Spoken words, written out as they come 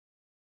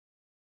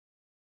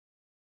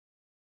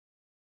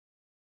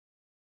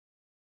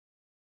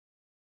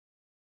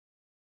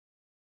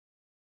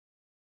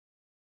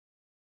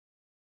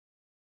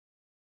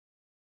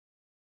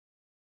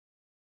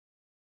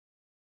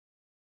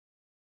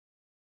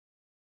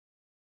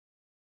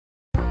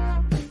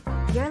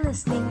You're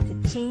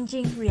listening to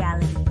Changing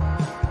Reality.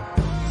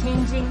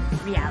 Changing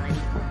Reality,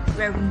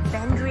 where we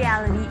bend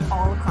reality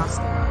all across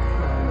the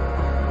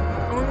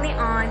world. Only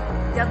on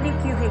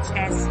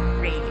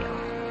WQHS Radio.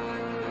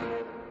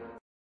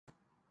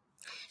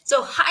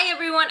 So hi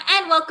everyone,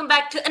 and welcome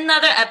back to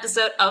another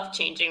episode of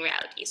Changing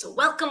Reality. So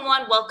welcome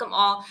one, welcome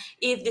all.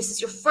 If this is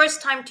your first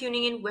time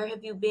tuning in, where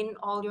have you been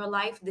all your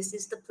life? This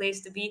is the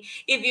place to be.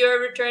 If you're a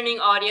returning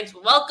audience,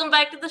 welcome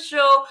back to the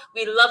show.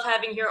 We love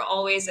having you here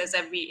always, as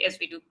we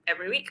do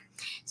every week.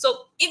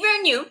 So if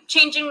you're new,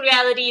 Changing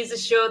Reality is a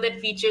show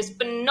that features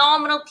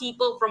phenomenal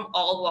people from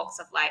all walks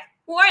of life,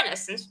 who are in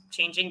essence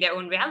changing their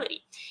own reality.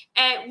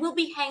 And we'll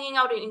be hanging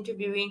out and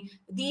interviewing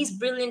these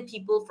brilliant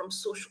people, from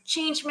social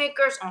change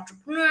makers,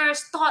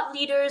 entrepreneurs, thought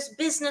leaders,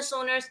 business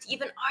owners, to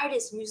even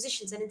artists,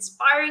 musicians, and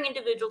inspiring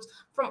individuals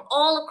from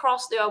all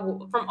across the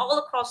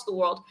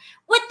world,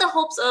 with the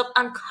hopes of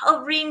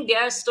uncovering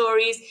their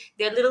stories,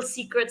 their little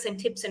secrets and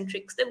tips and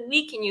tricks that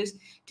we can use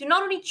to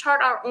not only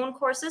chart our own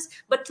courses,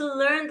 but to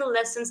learn the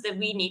lessons that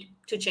we need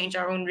to change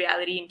our own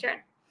reality in turn.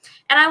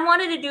 And I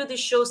wanted to do this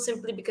show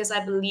simply because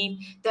I believe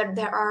that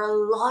there are a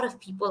lot of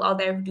people out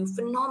there who do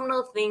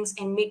phenomenal things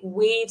and make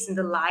waves in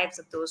the lives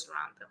of those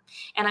around them.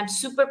 And I'm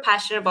super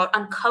passionate about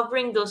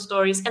uncovering those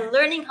stories and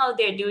learning how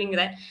they're doing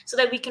that so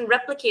that we can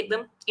replicate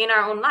them in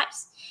our own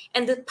lives.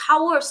 And the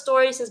power of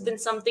stories has been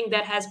something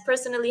that has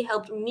personally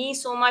helped me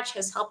so much,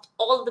 has helped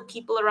all the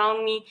people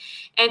around me.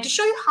 And to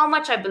show you how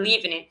much I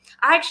believe in it,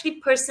 I actually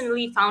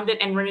personally founded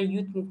and run a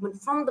youth movement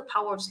from the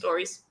power of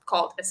stories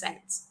called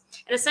Ascendance.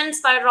 And Ascendance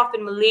started off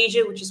in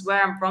Malaysia, which is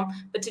where I'm from,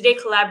 but today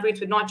collaborates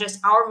with not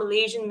just our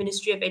Malaysian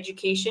Ministry of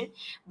Education,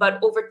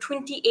 but over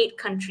 28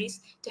 countries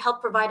to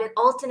help provide an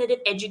alternative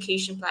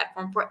education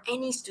platform for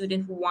any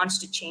student who wants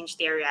to change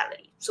their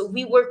reality. So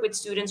we work with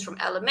students from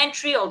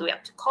elementary all the way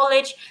up to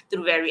college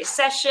through various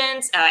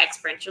sessions,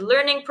 experiential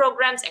learning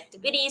programs,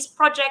 activities,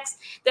 projects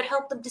that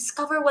help them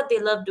discover what they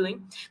love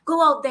doing,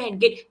 go out there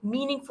and get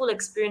meaningful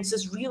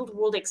experiences,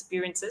 real-world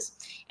experiences,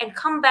 and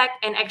come back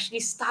and actually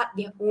start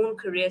their own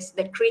careers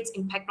that creates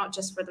impact not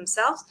just for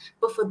themselves,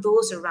 but for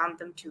those around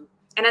them too.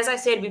 And as I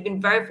said, we've been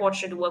very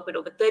fortunate to work with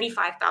over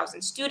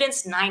 35,000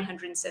 students,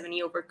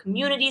 970 over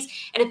communities,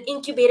 and have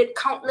incubated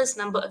countless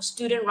number of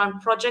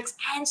student-run projects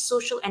and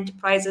social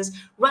enterprises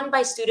run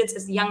by students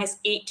as young as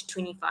 8 to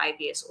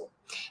 25 years old.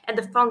 And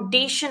the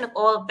foundation of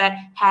all of that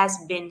has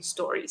been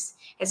stories,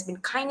 has been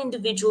kind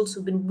individuals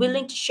who've been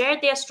willing to share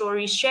their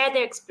stories, share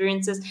their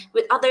experiences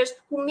with others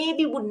who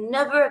maybe would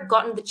never have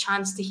gotten the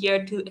chance to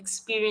hear, to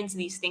experience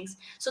these things,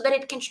 so that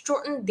it can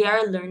shorten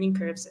their learning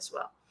curves as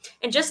well.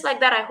 And just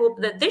like that, I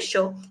hope that this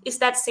show is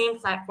that same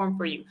platform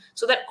for you,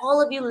 so that all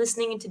of you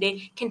listening in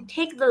today can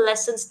take the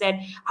lessons that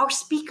our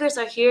speakers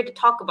are here to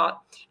talk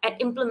about and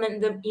implement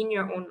them in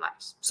your own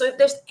lives. So if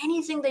there's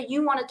anything that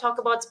you want to talk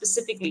about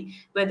specifically,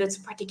 whether it's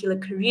a particular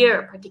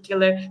career, a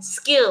particular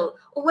skill,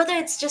 or whether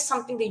it's just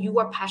something that you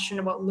are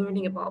passionate about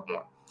learning about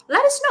more,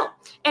 let us know,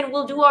 and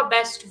we'll do our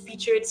best to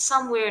feature it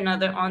some way or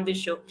another on this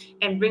show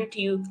and bring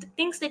to you the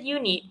things that you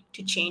need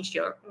to change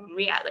your own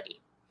reality.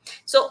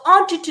 So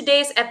on to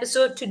today's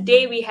episode.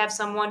 Today we have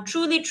someone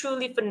truly,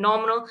 truly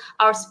phenomenal.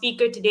 Our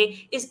speaker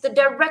today is the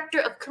Director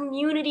of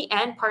Community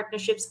and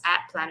Partnerships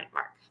at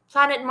PlanetMark.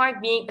 PlanetMark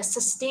being a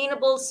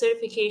sustainable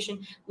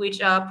certification which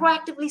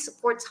proactively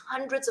supports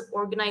hundreds of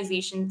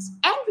organizations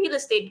and real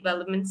estate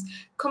developments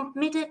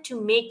committed to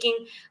making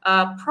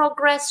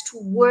progress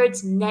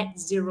towards net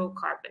zero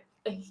carbon.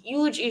 A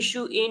huge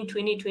issue in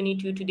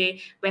 2022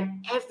 today,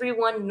 when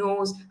everyone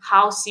knows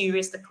how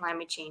serious the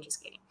climate change is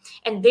getting.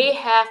 And they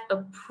have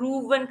a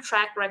proven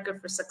track record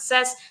for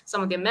success.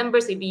 Some of their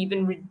members, they've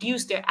even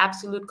reduced their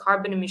absolute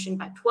carbon emission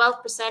by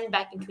 12%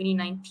 back in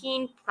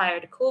 2019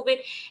 prior to COVID,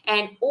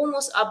 and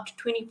almost up to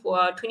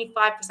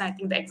 25%. I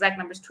think the exact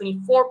number is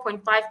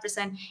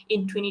 24.5%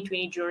 in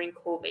 2020 during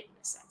COVID in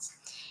a sense.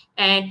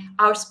 And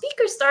our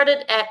speaker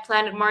started at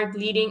PlanetMark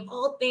leading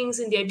all things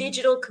in their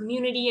digital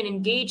community and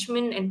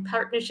engagement and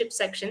partnership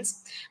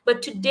sections,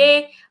 but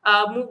today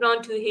moved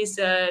on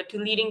to to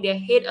leading their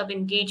head of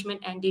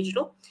engagement and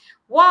digital,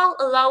 while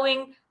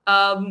allowing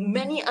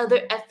many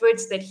other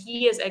efforts that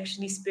he has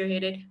actually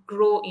spearheaded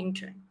grow in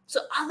turn. So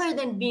other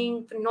than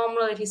being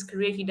phenomenal at his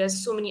career, he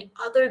does so many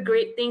other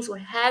great things, or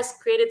has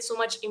created so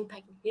much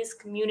impact in his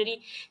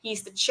community.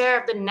 He's the chair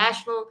of the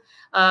National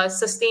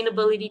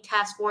Sustainability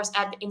Task Force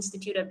at the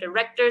Institute of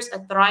Directors, a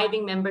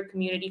thriving member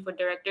community for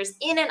directors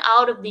in and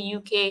out of the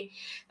UK,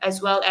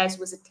 as well as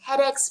was a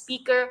TEDx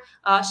speaker,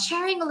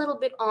 sharing a little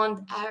bit on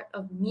the art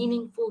of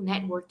meaningful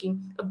networking,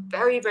 a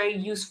very, very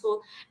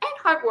useful and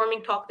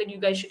heartwarming talk that you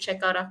guys should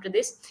check out after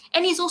this.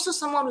 And he's also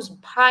someone who's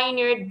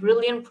pioneered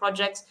brilliant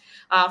projects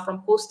from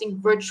hosting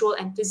virtual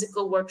and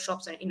physical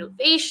workshops on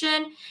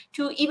innovation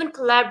to even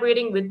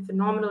collaborating with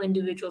phenomenal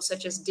individuals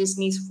such as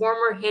Disney's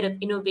former head of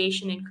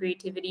innovation and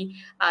creativity,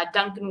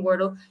 Duncan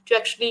Wardle, to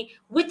actually,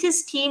 with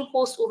his team,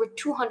 host over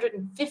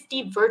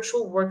 250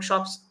 virtual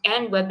workshops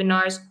and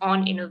webinars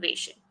on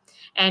innovation.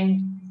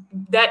 And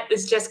that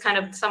is just kind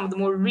of some of the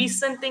more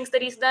recent things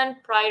that he's done.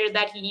 Prior to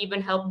that, he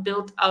even helped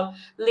build out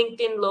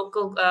LinkedIn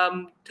local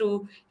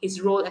through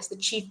his role as the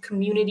chief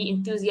community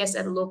enthusiast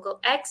at Local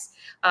X.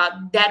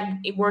 That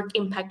work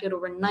impacted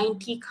over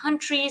 90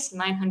 countries,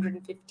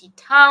 950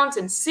 towns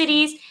and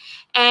cities,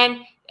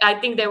 and I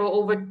think there were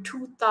over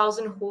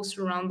 2,000 hosts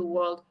around the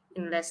world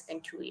in less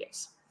than 2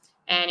 years.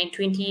 And in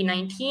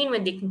 2019,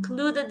 when they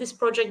concluded this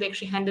project, they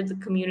actually handed the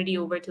community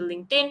over to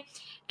LinkedIn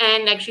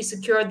and actually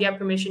secured their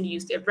permission to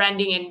use their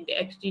branding and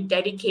actually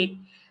dedicate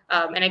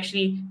and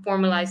actually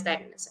formalize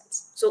that in a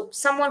sense. So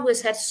someone who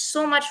has had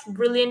so much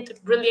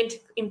brilliant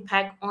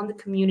impact on the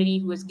community,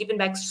 who has given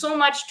back so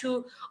much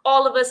to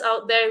all of us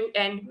out there,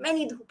 and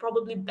many who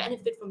probably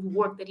benefit from the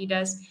work that he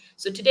does.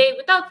 So today,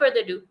 without further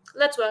ado,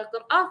 let's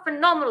welcome our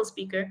phenomenal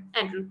speaker,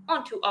 Andrew,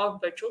 onto our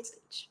virtual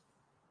stage.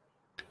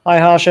 Hi,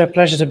 Harsha.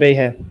 Pleasure to be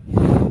here.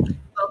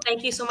 Well,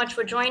 thank you so much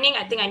for joining.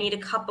 I think I need a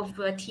cup of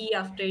tea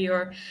after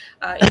your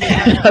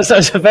that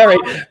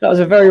was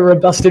a very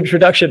robust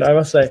introduction, I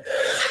must say.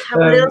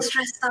 I'm a little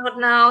stressed out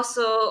now,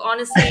 so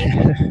honestly,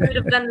 I could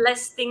have done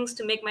less things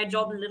to make my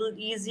job a little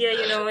easier,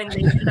 in the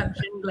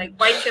introduction. Like,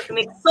 why do you have to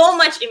make so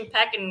much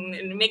impact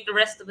and make the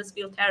rest of us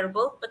feel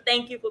terrible? But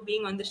thank you for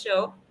being on the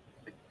show.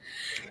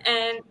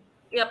 And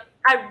yep,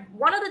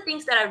 one of the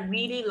things that I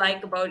really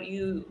like about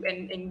you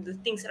and the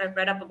things that I've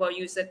read up about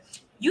you is that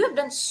you have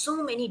done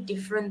so many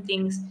different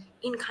things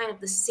in kind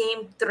of the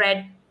same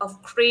thread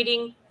of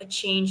creating a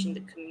change in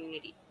the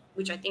community,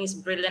 which I think is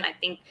brilliant. I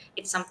think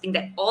it's something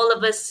that all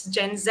of us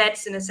Gen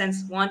Zs, in a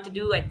sense, want to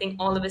do. I think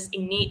all of us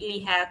innately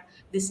have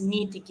this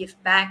need to give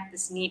back,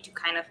 this need to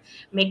kind of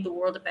make the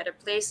world a better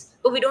place,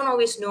 but we don't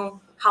always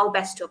know how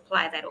best to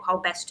apply that or how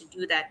best to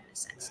do that in a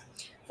sense.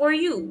 For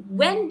you,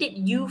 when did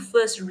you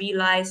first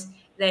realize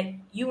that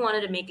you wanted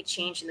to make a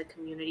change in the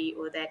community,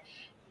 or that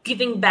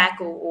giving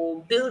back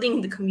or building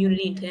the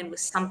community in turn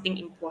was something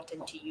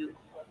important to you?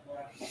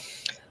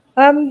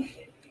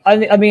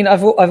 I mean,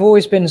 I've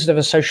always been sort of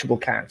a sociable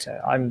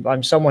character.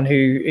 I'm someone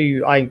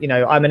who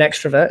I'm an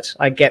extrovert.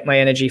 I get my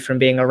energy from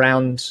being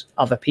around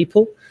other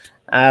people,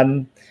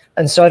 and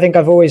so I think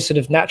I've always sort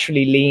of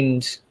naturally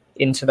leaned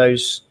into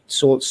those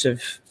sorts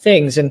of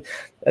things. And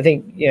I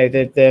think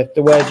the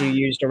word you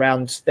used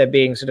around there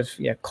being sort of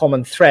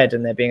common thread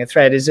and there being a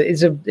thread is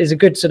a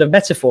good sort of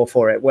metaphor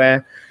for it,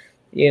 where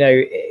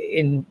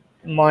in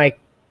my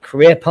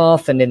career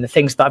path and in the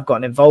things that I've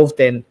gotten involved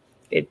in,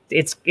 it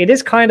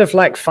is kind of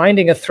like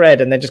finding a thread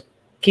and then just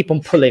keep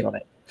on pulling on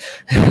it.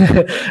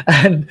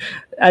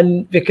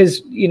 and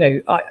because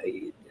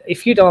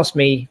if you'd asked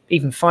me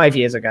even 5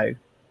 years ago,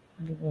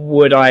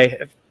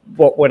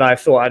 what would I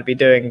have thought I'd be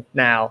doing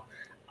now,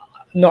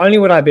 not only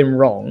would I have been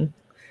wrong,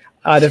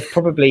 I'd have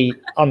probably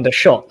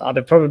undershot. I'd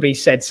have probably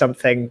said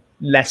something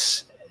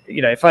less.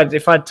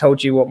 If I'd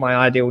told you what my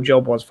ideal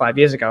job was 5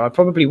 years ago, I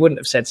probably wouldn't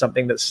have said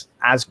something that's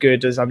as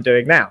good as I'm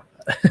doing now.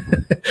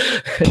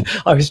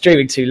 I was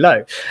dreaming too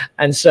low.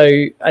 And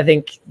so I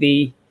think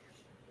the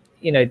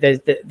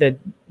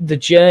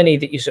journey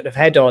that you sort of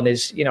head on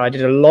is, I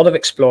did a lot of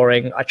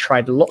exploring. I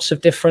tried lots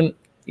of different,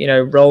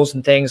 roles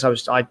and things.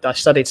 I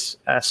studied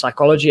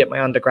psychology at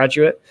my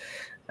undergraduate,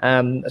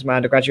 as my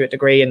undergraduate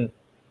degree. And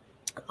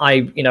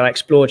I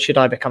explored, should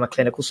I become a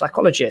clinical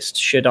psychologist?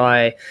 Should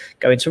I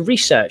go into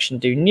research and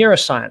do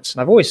neuroscience?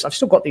 And I've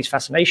still got these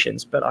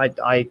fascinations, but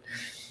I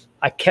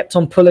kept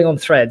on pulling on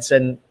threads,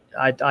 and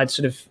I'd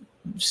sort of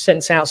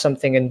sense out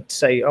something and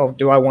say, oh,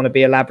 do I want to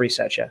be a lab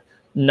researcher?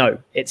 No,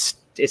 it's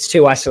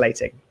too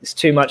isolating. It's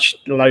too much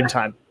alone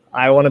time.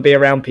 I want to be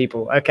around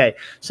people. Okay,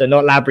 so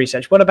not lab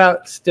research. What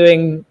about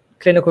doing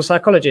clinical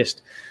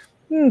psychologist?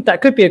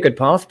 That could be a good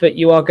path, but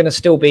you are going to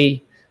still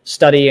be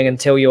studying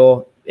until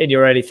you're in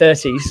your early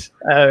 30s,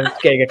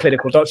 getting a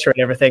clinical doctorate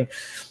and everything.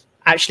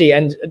 Actually,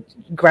 and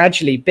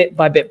gradually, bit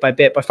by bit by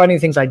bit, by finding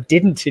things I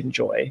didn't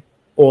enjoy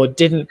or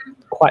didn't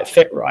quite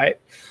fit right,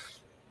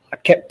 I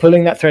kept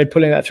pulling that thread,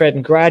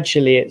 and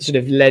gradually it sort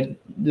of led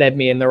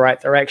me in the right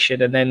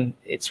direction. And then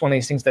it's one of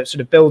these things that sort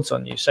of builds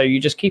on you. So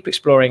you just keep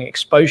exploring,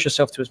 expose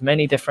yourself to as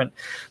many different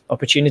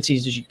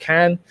opportunities as you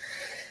can,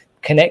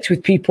 connect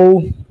with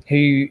people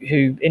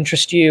who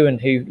interest you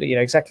and who,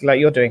 exactly like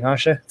you're doing,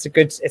 Harsha.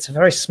 It's a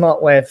very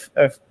smart way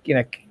of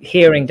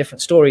hearing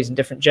different stories and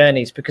different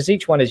journeys, because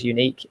each one is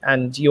unique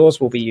and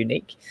yours will be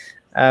unique.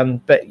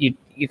 But you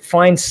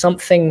find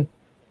something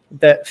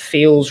that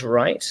feels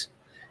right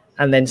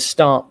and then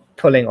start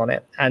pulling on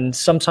it. And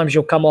sometimes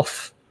you'll come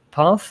off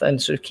path and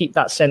sort of keep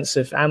that sense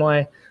of, am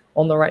I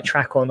on the right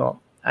track or not?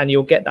 And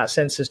you'll get that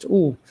sense as to,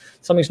 oh,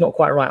 something's not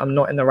quite right. I'm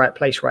not in the right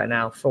place right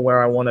now for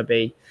where I want to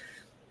be.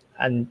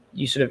 And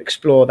you sort of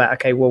explore that,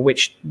 okay, well,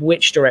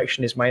 which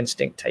direction is my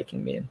instinct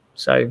taking me in?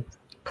 So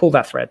pull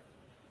that thread.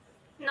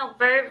 No,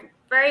 very,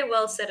 very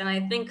well said. And I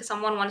think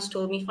someone once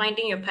told me,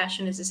 finding your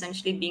passion is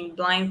essentially being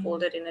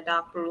blindfolded in a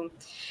dark room.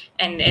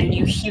 And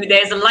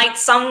there's a light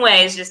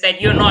somewhere. It's just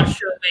that you're not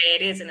sure where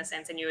it is, in a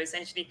sense. And you're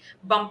essentially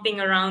bumping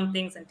around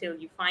things until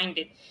you find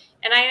it.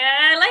 And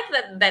I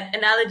like that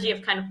analogy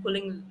of kind of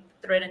pulling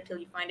thread until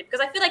you find it.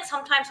 Because I feel like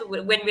sometimes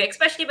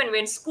especially when we're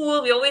in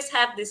school, we always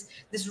have this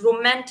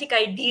romantic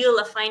ideal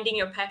of finding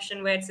your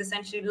passion, where it's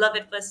essentially love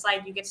at first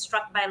sight. You get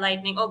struck by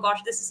lightning. Oh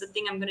gosh, this is the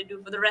thing I'm going to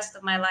do for the rest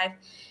of my life.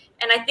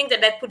 And I think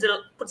that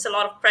puts a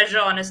lot of pressure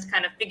on us to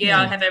kind of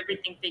have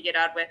everything figured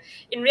out. Where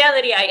in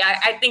reality,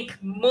 I think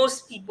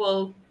most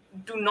people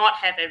do not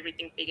have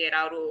everything figured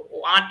out, or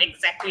aren't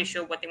exactly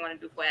sure what they want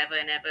to do forever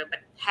and ever, but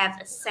have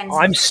a sense.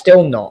 I'm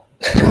still not.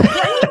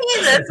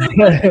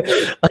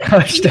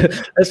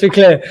 Let's be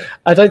clear.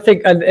 I don't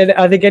think, and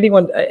I think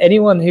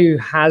anyone who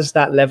has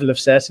that level of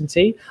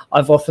certainty,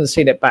 I've often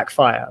seen it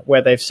backfire,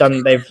 where they've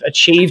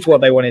achieved what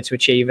they wanted to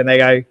achieve, and they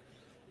go,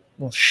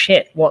 well,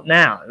 shit, what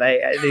now?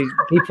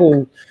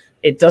 People,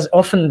 it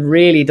often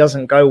really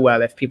doesn't go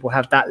well if people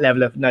have that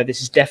level of, no, this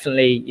is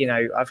definitely,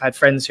 I've had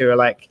friends who are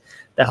like,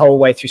 the whole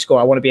way through school,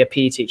 I want to be a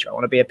PE teacher. I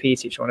want to be a PE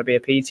teacher. I want to be a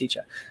PE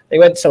teacher. They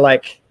went to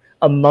like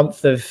a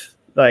month of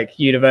like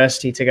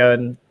university to go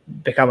and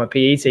become a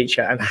PE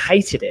teacher and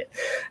hated it.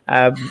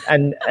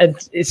 And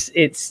it's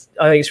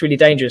I think it's really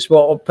dangerous.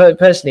 Well,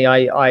 personally,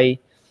 I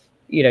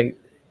can't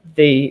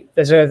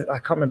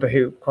remember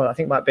who. I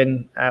think it might have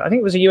been. I think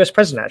it was a US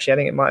president actually. I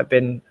think it might have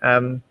been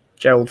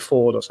Gerald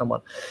Ford or someone.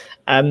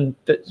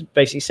 But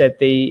basically said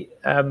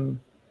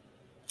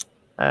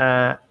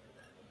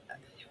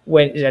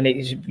and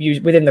it's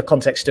used within the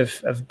context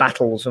of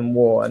battles and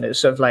war, and it's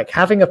sort of like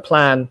having a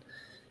plan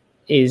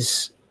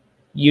is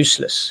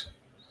useless.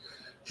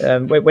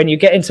 When you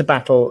get into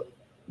battle,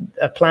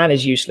 a plan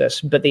is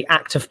useless, but the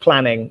act of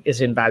planning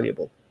is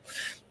invaluable.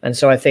 And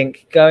so I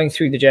think going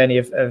through the journey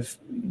of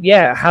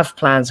have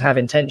plans, have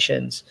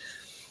intentions,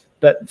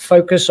 but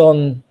focus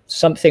on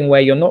something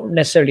where you're not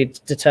necessarily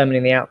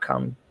determining the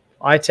outcome.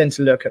 I tend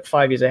to look at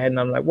 5 years ahead and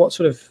I'm like, what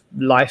sort of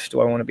life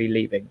do I want to be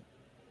leading?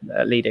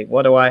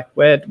 Where do I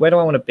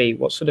want to be?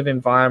 What sort of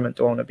environment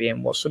do I want to be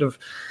in? What sort of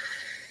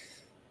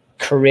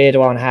career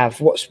do I want to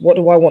have? What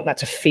do I want that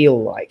to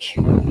feel like?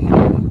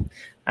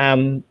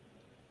 I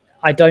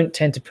don't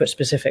tend to put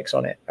specifics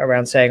on it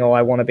around saying,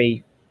 I want to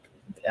be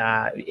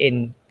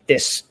in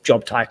this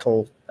job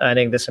title,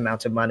 earning this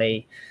amount of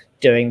money,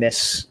 doing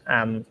this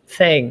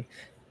thing.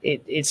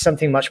 It's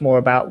something much more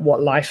about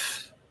what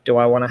life do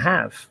I want to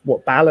have?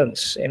 What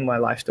balance in my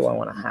life do I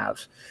want to have?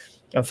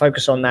 And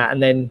focus on that.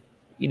 And then,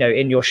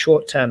 in your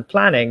short-term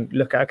planning,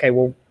 look at, okay,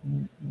 well,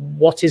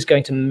 what is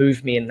going to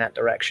move me in that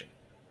direction?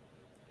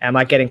 Am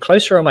I getting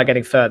closer or am I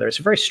getting further? It's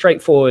a very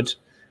straightforward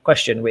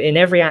question. In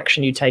every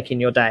action you take in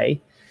your day,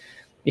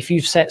 if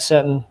you've set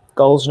certain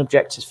goals and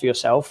objectives for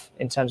yourself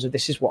in terms of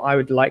this is what I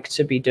would like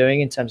to be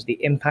doing, in terms of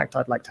the impact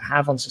I'd like to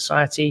have on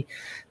society,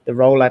 the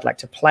role I'd like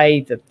to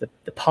play, the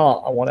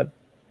part I want to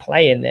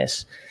play in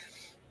this,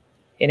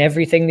 in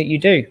everything that you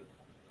do,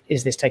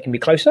 is this taking me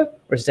closer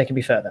or is it taking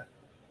me further?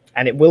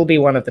 And it will be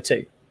one of the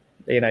two,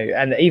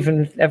 and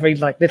even every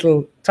like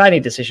little tiny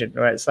decision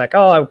where it's like,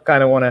 I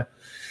kind of want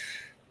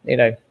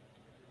to,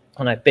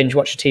 binge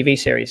watch a TV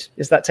series.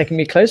 Is that taking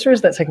me closer or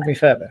is that taking me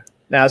further?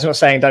 Now, I'm not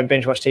saying don't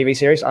binge watch TV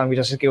series. I'm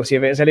just as guilty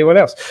of it as anyone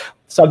else.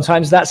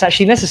 Sometimes that's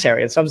actually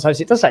necessary. And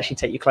sometimes it does actually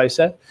take you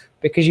closer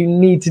because you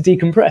need to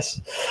decompress.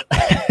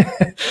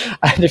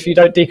 And if you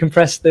don't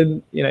decompress,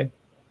 then,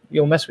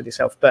 you'll mess with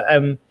yourself. But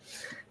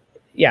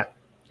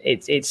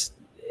it's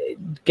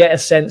get a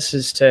sense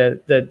as to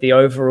the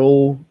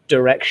overall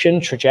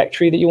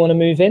trajectory that you want to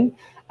move in,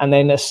 and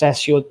then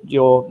assess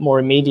your more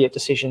immediate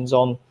decisions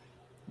on,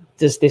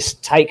 does this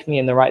take me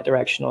in the right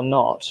direction or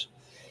not?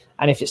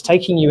 And if it's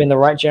taking you in the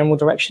right general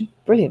direction,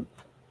 brilliant.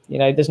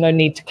 There's no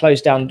need to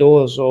close down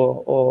doors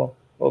or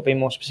be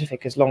more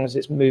specific, as long as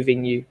it's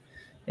moving you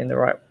in the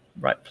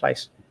right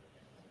place.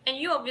 And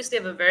you obviously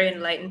have a very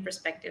enlightened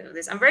perspective of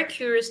this. I'm very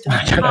curious to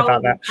I don't know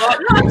about that.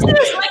 I'm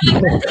serious.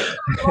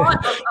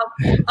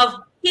 Of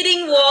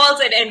hitting walls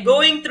and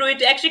going through it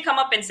to actually come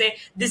up and say,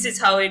 this is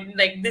how it,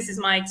 like, this is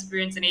my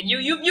experience in it.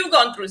 You've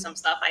gone through some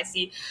stuff, I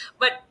see.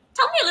 But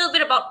tell me a little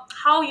bit about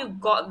how you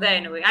got there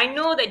in a way. I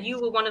know that you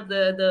were one of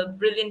the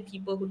brilliant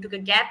people who took a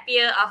gap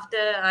year after,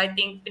 I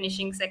think,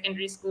 finishing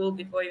secondary school,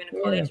 before even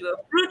college. You were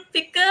a fruit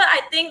picker.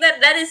 I think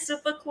that is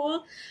super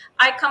cool.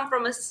 I come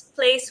from a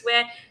place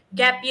where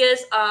gap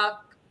years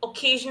are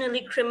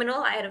occasionally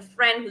criminal. I had a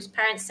friend whose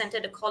parents sent her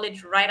to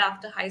college right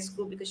after high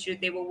school because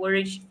they were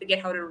worried she'd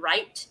forget how to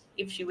write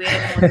if she waited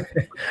more than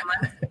 6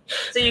 months.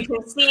 So you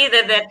can see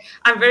that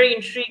I'm very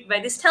intrigued by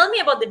this. Tell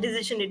me about the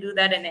decision to do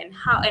that, and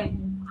how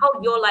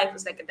your life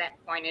was like at that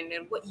point, and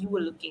what you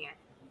were looking at.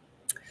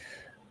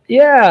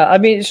 Yeah, I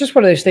mean, it's just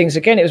one of those things.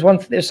 Again, it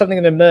was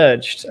something that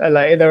emerged.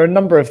 There are a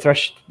number of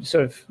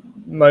sort of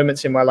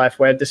moments in my life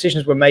where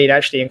decisions were made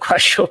actually in quite a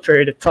short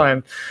period of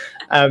time,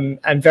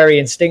 and very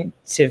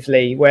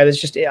instinctively. Where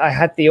I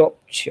had the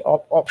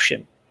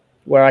option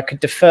where I could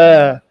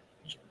defer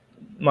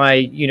my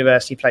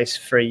university place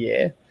for a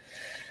year,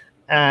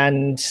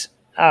 and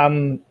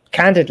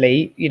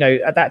candidly,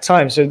 at that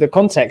time. So the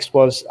context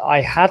was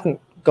I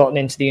hadn't gotten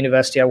into the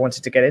university I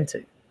wanted to get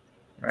into.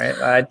 Right,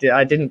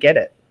 I didn't get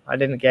it. I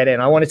didn't get in.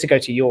 I wanted to go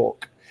to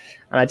York,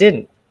 and I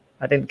didn't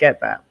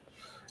get that.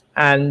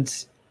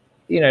 And,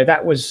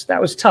 that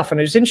was tough. And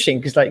it was interesting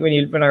because like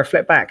when I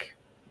reflect back,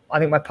 I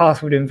think my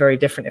path would have been very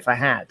different if I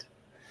had,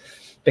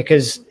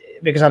 because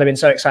I'd have been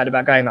so excited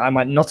about going that I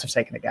might not have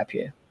taken a gap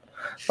year.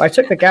 But I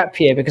took the gap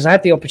year because I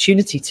had the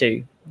opportunity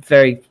to,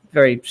 very,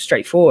 very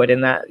straightforward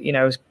in that,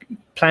 I was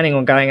planning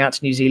on going out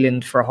to New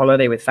Zealand for a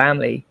holiday with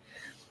family.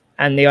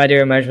 And the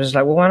idea emerged was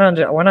like, well, why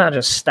not I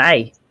just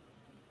stay?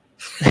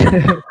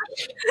 The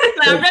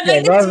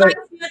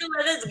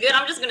weather's good.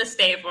 I'm just going to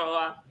stay for a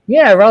while.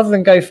 Yeah, rather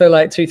than go for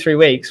like 2-3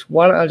 weeks,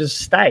 why don't I just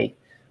stay?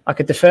 I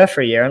could defer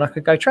for a year and I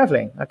could go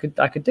traveling. I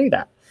could do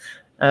that.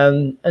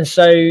 And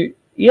so I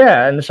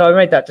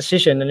made that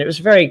decision, and it was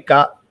a very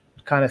gut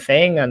kind of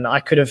thing. And I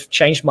could have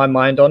changed my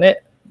mind on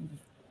it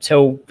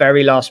till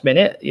very last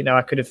minute.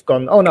 I could have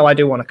gone, oh no, I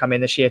do want to come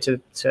in this year to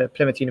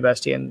Plymouth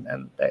University, and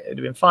it would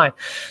have been fine.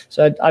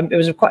 So it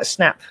was quite a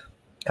snap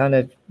kind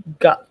of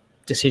gut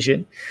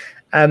decision.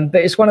 But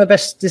it's one of the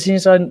best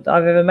decisions I've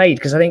ever made,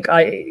 because I think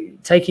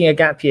taking a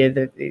gap year,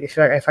 that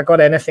if I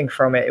got anything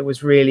from it, it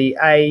was really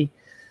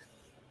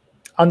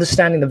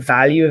understanding the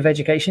value of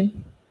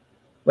education.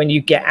 When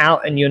you get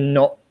out and you're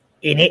not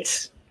in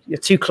it, you're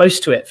too close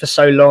to it for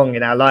so long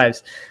in our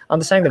lives.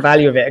 Understanding the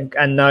value of it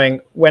and knowing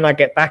when I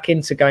get back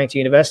into going to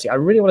university, I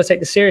really want to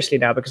take this seriously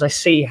now, because I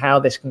see how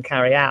this can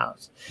carry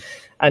out.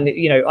 And,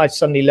 I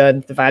suddenly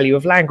learned the value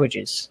of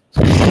languages.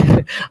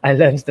 I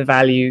learned the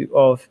value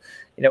of,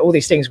 all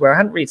these things where I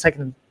hadn't really taken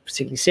them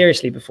particularly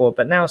seriously before.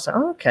 But now it's like,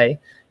 okay,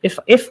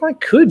 if I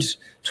could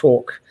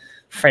talk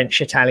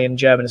French, Italian,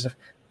 German and stuff,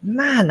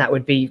 man, that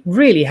would be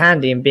really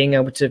handy in being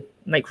able to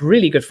make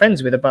really good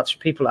friends with a bunch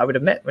of people I would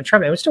have met when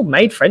traveling. I still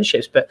made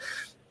friendships, but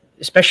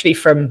especially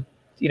from,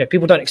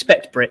 people don't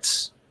expect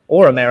Brits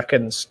or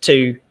Americans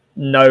to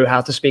know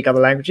how to speak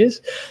other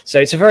languages. So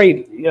it's a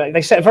very,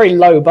 they set a very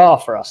low bar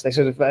for us. They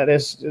sort of,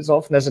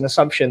 there's an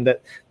assumption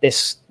that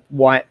this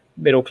white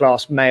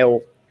middle-class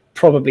male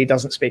probably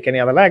doesn't speak any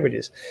other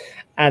languages.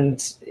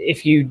 And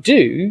if you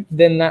do,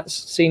 then that's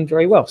seen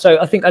very well. So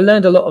I think I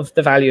learned a lot of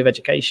the value of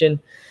education.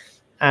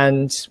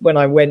 And when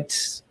I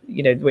went,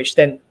 I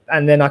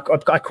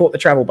caught the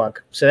travel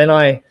bug. So then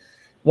I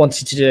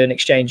wanted to do an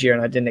exchange year,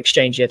 and I did an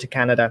exchange year to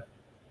Canada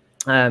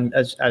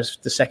as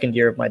the second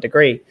year of my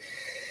degree.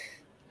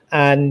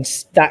 And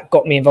that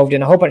got me involved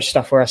in a whole bunch of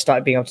stuff where I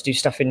started being able to do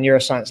stuff in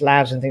neuroscience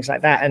labs and things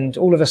like that. And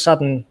all of a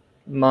sudden,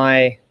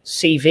 my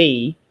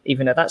CV,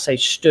 even at that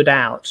stage, stood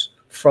out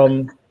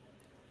from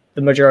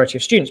the majority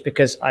of students,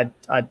 because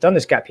I'd done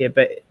this gap year,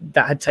 but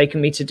that had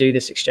taken me to do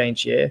this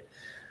exchange year,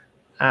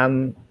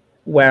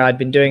 where I'd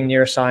been doing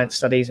neuroscience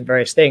studies and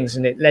various things.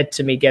 And it led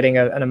to me getting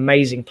an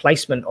amazing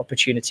placement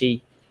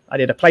opportunity. I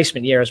did a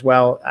placement year as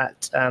well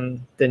at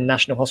the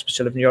National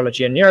Hospital of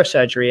Neurology and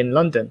Neurosurgery in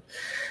London.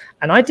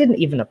 And I didn't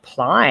even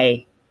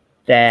apply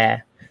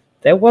there.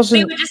 There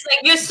wasn't. They were just like,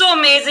 you're so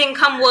amazing,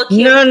 come work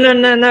here.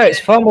 No. It's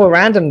far more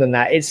random than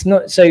that. It's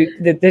not. So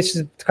this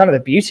is kind of the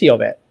beauty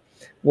of it.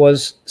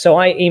 So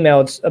I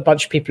emailed a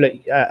bunch of people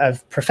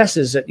of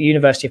professors at the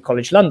University of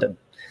College London,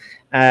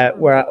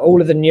 where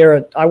all of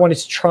I wanted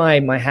to try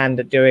my hand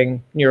at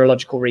doing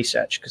neurological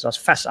research, because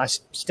I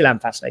still am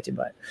fascinated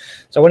by it.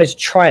 So I wanted to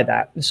try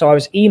that. And so I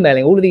was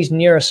emailing all of these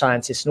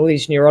neuroscientists and all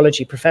these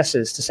neurology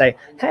professors to say,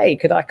 hey,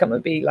 could I come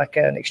and be like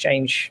an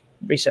exchange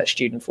research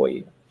student for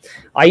you?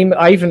 I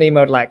even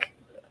emailed like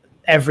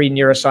every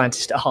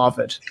neuroscientist at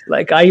Harvard.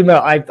 Like I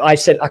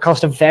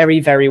cast a very,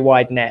 very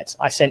wide net.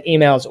 I sent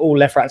emails all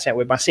left, right, and center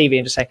with my CV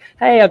and just saying,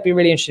 hey, I'd be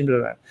really interested in blah,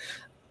 blah, blah.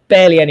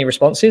 Barely any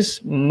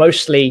responses,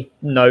 mostly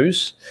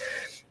no's.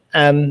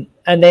 And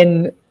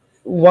then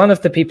one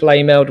of the people I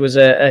emailed was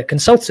a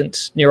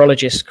consultant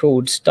neurologist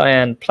called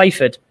Diane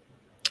Playford,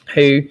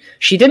 who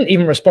she didn't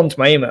even respond to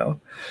my email.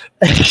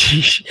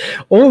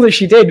 All that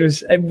she did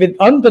was,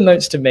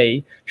 unbeknownst to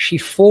me, she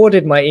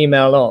forwarded my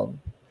email on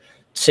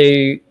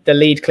to the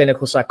lead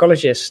clinical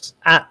psychologist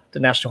at the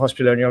National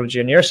Hospital of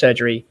Neurology and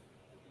Neurosurgery,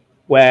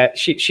 where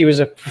she was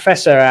a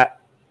professor at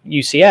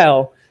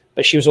UCL,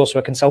 but she was also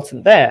a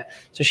consultant there.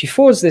 So she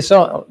forwards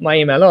my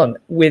email on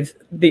with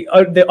the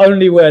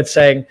only word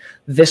saying,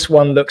 this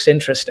one looks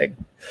interesting.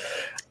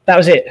 That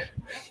was it.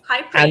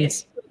 High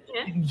praise.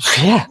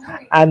 Yeah.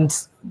 And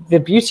the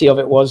beauty of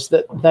it was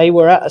that they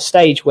were at a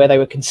stage where they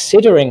were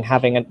considering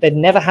they'd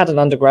never had an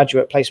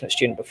undergraduate placement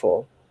student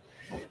before,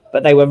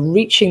 but they were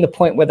reaching the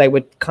point where they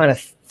were kind of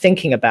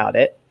thinking about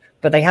it,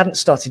 but they hadn't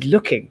started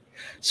looking.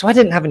 So I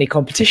didn't have any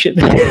competition.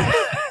 So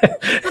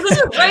this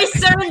was very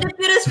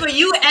serendipitous for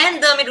you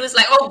and them. It was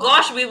like, oh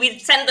gosh, we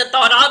sent the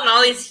thought out,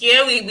 now it's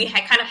here. We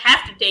kind of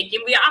have to take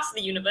him. We asked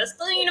the university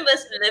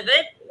to live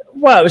it.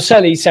 Well, it was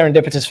certainly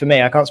serendipitous for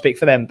me. I can't speak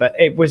for them, but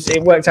it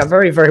worked out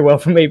very, very well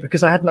for me,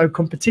 because I had no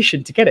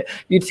competition to get it.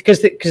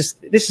 Because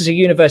this is a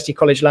University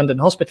College London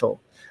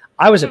hospital.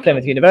 I was at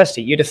Plymouth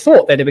University. You'd have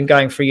thought they'd have been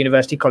going for a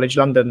University College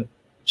London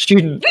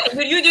student.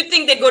 Yeah, you'd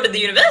think they'd go to the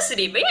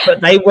university, but yeah. But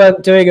they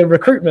weren't doing a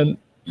recruitment.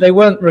 They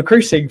weren't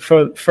recruiting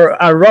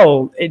for our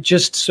role. It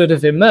just sort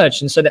of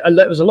emerged. And so there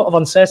was a lot of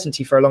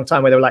uncertainty for a long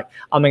time, where they were like,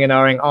 umming and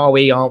ahhing, are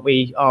we, aren't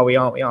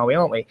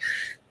we?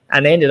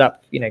 And they ended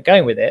up,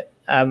 going with it.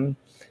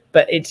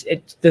 but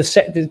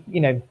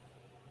you know,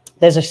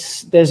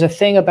 there's a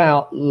thing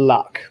about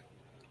luck,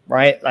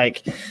 right?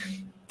 Like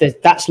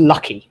that's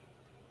lucky.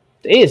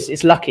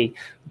 It's lucky,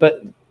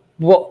 but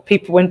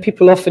when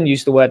people often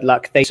use the word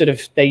luck,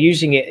 they're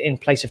using it in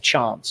place of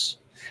chance.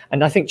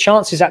 And I think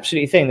chance is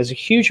absolutely a thing. There's a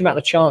huge amount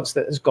of chance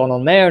that has gone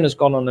on there and has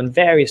gone on in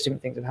various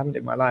different things that happened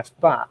in my life.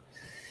 But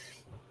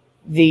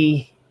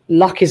the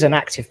luck is an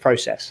active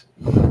process.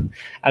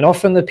 And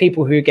often the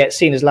people who get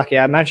seen as lucky,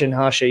 I imagine,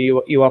 Harsha,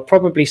 you are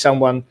probably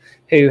someone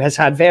who has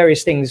had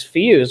various things for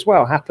you as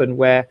well happen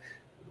where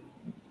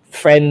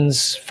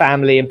friends,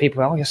 family, and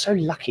people, oh, you're so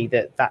lucky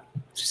that that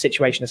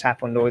situation has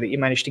happened, or that you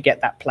managed to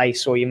get that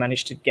place, or you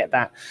managed to get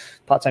that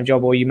part-time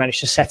job, or you managed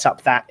to set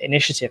up that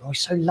initiative. Oh, you're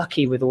so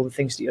lucky with all the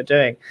things that you're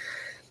doing.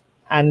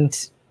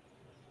 And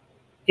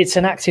it's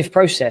an active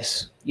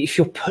process. If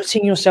you're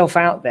putting yourself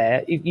out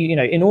there, you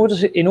know, in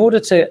order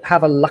to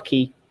have a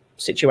lucky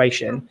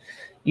situation,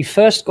 you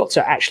first got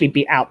to actually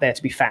be out there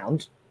to be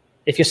found.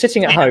 If you're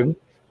sitting at home,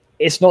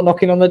 it's not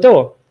knocking on the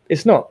door.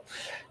 It's not.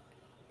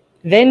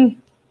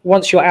 Then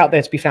once you're out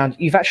there to be found,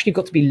 you've actually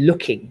got to be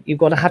looking. You've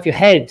got to have your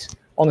head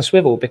on a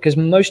swivel, because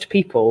most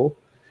people,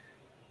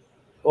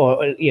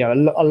 or you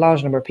know, a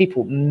large number of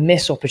people,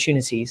 miss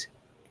opportunities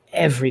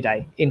every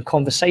day in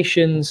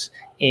conversations.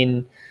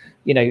 In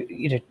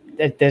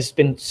there's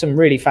been some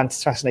really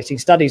fascinating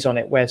studies on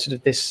it, where sort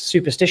of this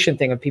superstition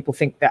thing, and people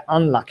think they're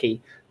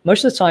unlucky.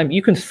 Most of the time,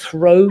 you can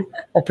throw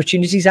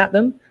opportunities at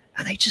them,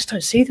 and they just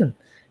don't see them.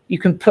 You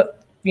can put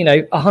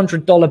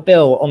 $100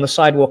 bill on the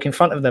sidewalk in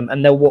front of them,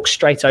 and they'll walk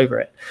straight over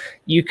it.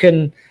 You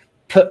can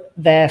put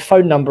their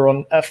phone number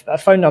on a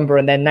phone number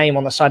and their name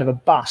on the side of a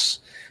bus,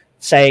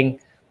 saying,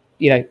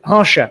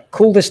 Harsha,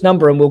 call this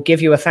number and we'll give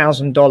you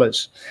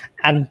 $1,000,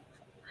 and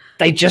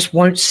they just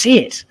won't see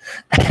it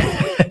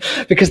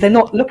because they're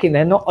not looking.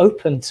 They're not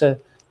open to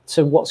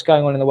what's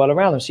going on in the world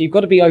around them. So you've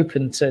got to be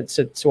open to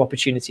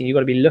opportunity. You've got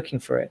to be looking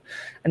for it,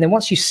 and then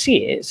once you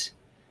see it,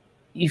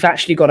 you've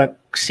actually got to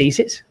seize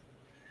it.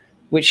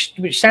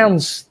 Which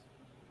sounds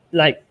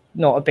like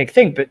not a big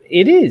thing, but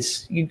it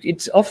is.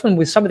 It's often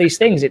with some of these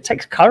things, it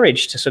takes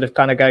courage to sort of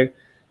kind of go,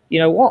 you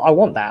know what, I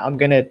want that.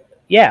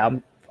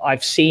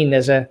 I've seen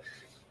there's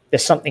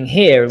something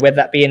here, whether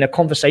that be in a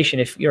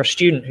conversation. If you're a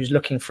student who's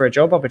looking for a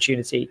job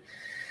opportunity,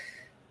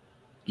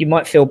 you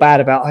might feel bad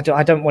about,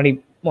 I don't want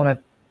to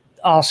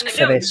ask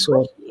for this,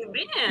 or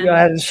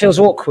it feels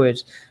awkward.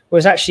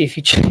 Whereas actually,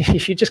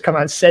 if you just come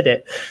out and said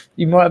it,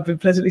 you might have been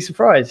pleasantly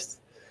surprised.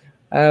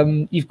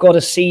 You've got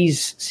to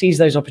seize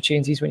those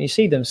opportunities when you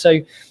see them. So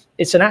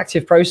it's an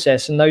active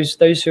process, and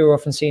those who are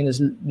often seen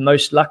as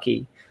most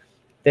lucky,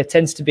 there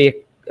tends to be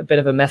a bit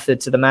of a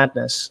method to the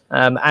madness,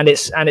 and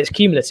it's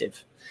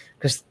cumulative,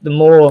 because the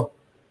more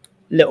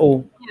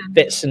little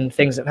bits and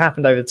things that have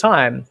happened over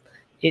time,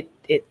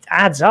 it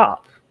adds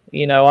up.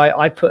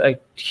 I put a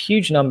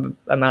huge amount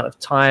of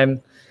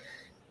time,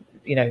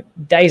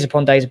 days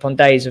upon days upon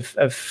days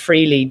of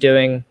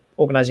freely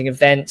organizing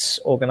events,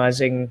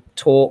 organizing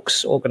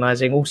talks,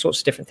 organizing all sorts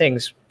of different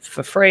things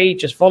for free,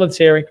 just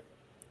volunteering,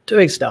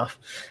 doing stuff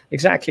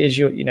exactly as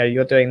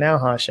you're doing now,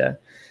 Harsha.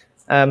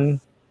 And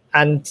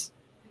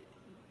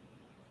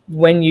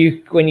when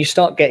you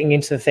start getting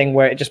into the thing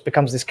where it just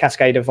becomes this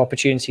cascade of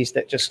opportunities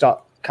that just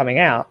start coming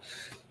out,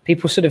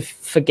 people sort of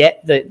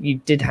forget that you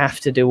did have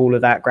to do all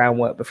of that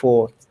groundwork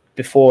before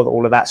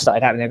all of that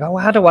started happening. They go,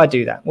 well, how do I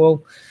do that?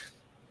 Well,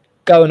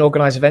 go and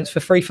organize events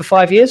for free for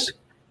 5 years.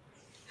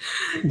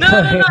 No,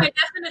 I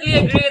definitely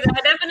agree with that.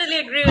 I definitely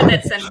agree with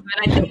that sentiment.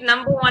 I think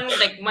number one,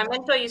 like my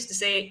mentor used to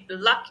say,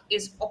 luck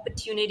is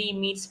opportunity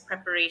meets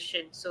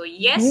preparation. So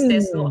yes,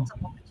 there's lots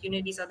of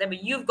opportunities out there,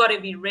 but you've got to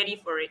be ready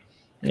for it.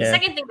 The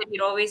second thing that he'd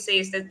always say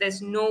is that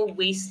there's no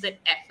wasted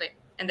effort,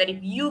 and that if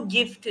you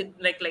give to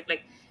like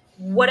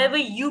whatever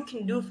you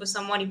can do for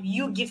someone, if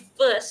you give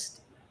first,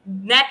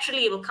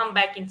 naturally it will come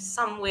back in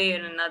some way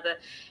or another.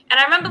 And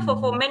I remember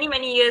for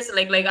many years,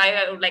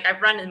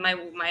 I've run in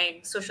my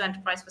social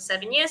enterprise for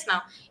 7 years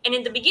now, and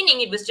in the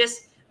beginning it was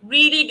just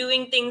really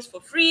doing things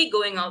for free,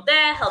 going out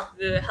there,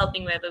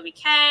 helping wherever we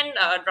can,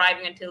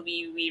 driving until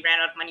we ran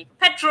out of money for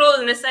petrol,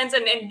 in a sense,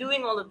 and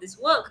doing all of this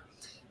work.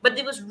 But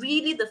there was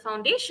really the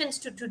foundations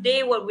to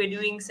today, what we're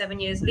doing 7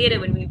 years later,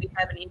 when we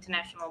have an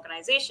international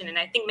organization. And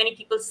I think many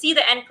people see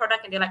the end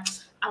product and they're like,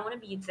 I want to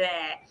be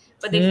there.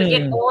 But they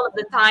forget all of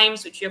the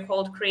times which you're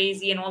called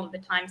crazy, and all of the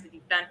times that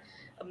you've done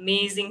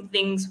amazing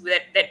things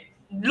that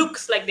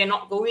looks like they're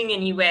not going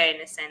anywhere,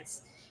 in a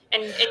sense.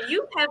 And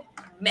you have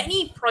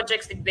many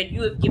projects that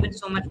you have given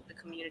so much to the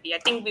community. I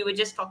think we were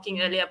just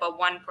talking earlier about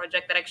one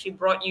project that actually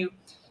brought you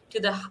to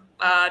the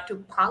to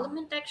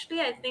Parliament, actually,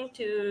 I think,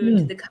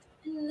 to the government,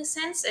 in a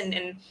sense, and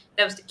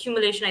that was the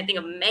accumulation, I think,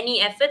 of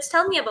many efforts.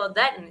 Tell me about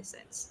that, in a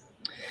sense.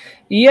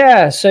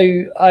 Yeah,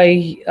 so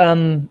I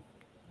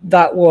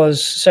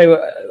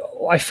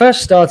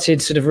first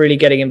started sort of really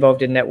getting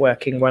involved in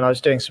networking when I was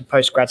doing some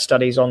postgrad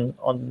studies on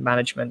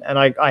management, and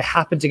I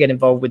happened to get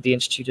involved with the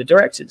Institute of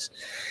Directors,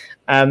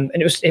 and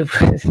it was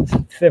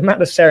the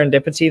amount of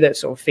serendipity that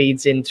sort of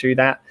feeds in through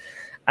that.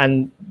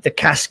 and the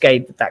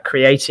cascade that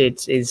created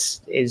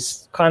is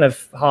kind of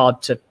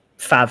hard to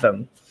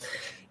fathom.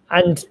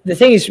 And the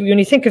thing is, when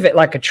you think of it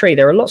like a tree,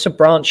 there are lots of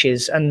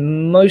branches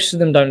and most of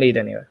them don't lead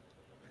anywhere,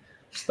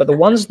 but the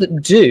ones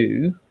that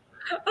do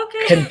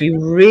can be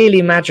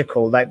really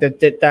magical. Like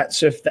that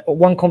sort of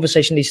one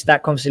conversation leads to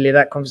that conversation,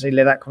 that conversation,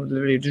 that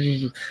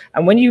conversation.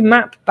 And when you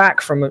map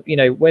back from,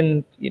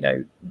 when,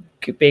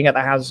 being at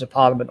the Houses of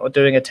Parliament or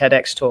doing a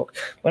TEDx talk,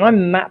 when I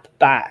map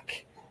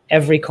back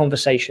every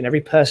conversation,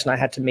 every person I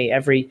had to meet,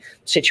 every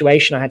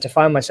situation I had to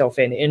find myself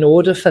in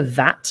order for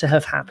that to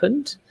have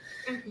happened,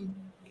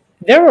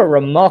 there are a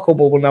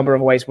remarkable number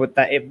of ways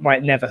that it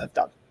might never have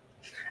done.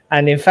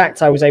 And in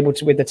fact, I was able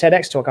to, with the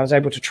TEDx talk, I was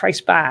able to trace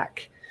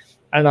back,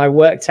 and I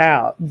worked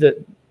out that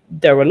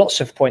there were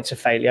lots of points of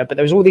failure, but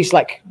there was all these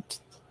like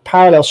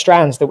parallel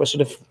strands that were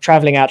sort of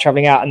traveling out,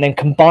 and then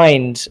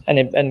combined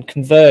and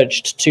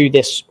converged to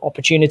this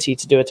opportunity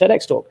to do a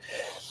TEDx talk.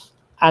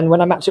 And when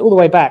I mapped it all the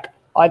way back,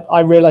 I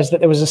realized that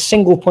there was a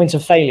single point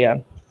of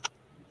failure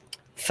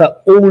for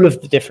all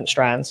of the different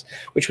strands,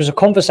 which was a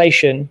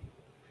conversation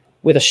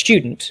with a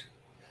student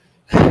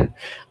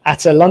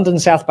at a London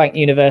South Bank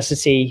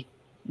University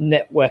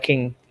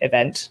networking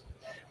event,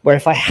 where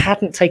if I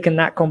hadn't taken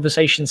that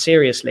conversation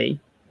seriously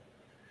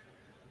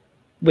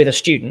with a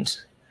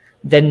student,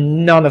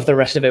 then none of the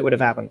rest of it would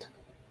have happened.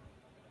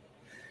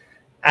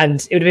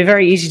 And it would be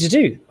very easy to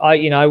do.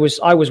 I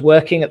was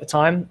working at the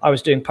time. I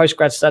was doing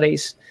postgrad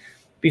studies.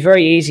 It'd be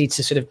very easy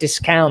to sort of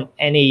discount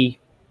any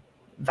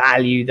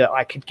value that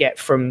I could get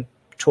from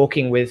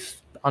talking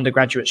with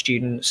undergraduate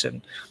students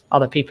and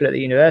other people at the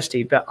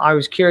university. But I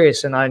was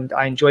curious, and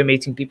I enjoy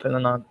meeting people,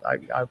 and I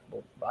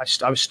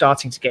was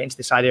starting to get into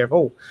this idea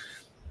of,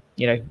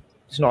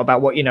 it's not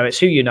about what you know, it's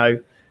who you know.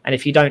 And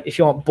if you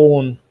aren't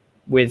born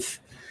with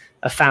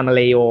a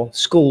family or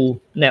school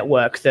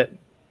network that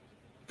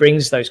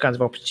brings those kinds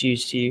of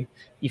opportunities to you,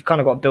 you've kind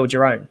of got to build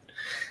your own.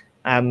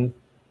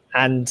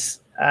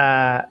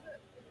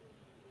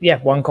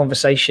 One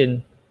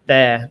conversation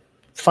there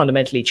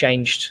fundamentally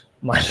changed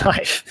my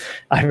life.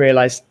 I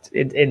realized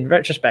in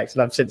retrospect,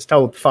 and I've since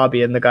told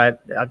Fabian, the guy,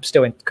 I'm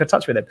still in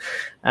touch with him.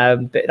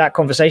 But that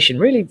conversation,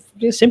 really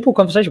a simple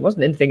conversation,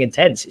 wasn't anything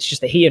intense. It's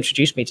just that he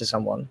introduced me to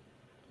someone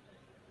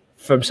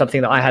from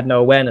something that I had no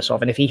awareness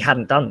of. And if he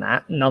hadn't done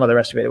that, none of the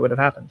rest of it would have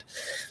happened.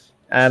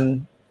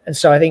 And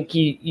so I think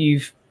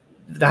the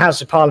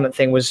House of Parliament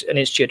thing was an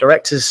Institute of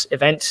Directors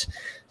event.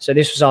 So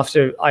this was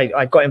after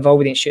I got involved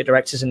with the Institute of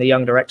Directors and the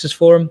Young Directors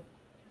Forum.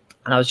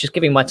 And I was just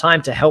giving my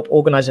time to help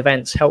organize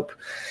events, help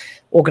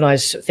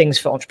organize things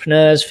for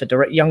entrepreneurs, for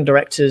young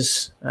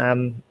directors.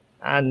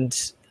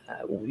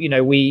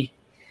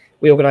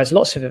 We organized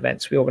lots of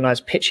events. We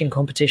organized pitching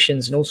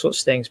competitions and all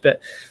sorts of things.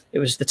 But it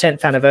was the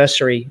 10th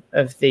anniversary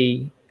of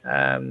the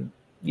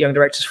Young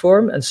Directors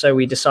Forum. And so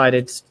we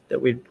decided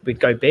that we'd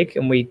go big,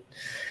 and we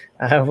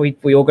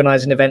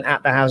organized an event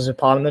at the Houses of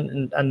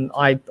Parliament. And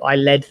I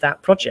led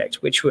that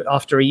project, which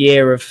after a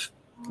year of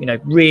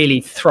really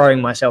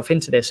throwing myself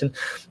into this. And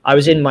I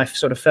was in my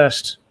sort of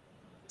first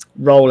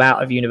role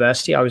out of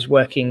university. I was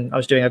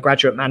doing a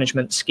graduate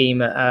management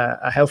scheme at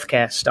a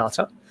healthcare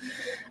startup.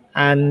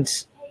 And,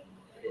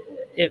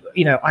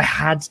 I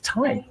had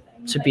time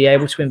to be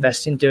able to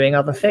invest in doing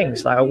other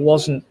things. Like, I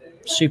wasn't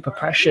super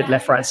pressured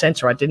left, right, and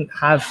center. I didn't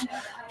have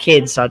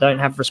kids. I don't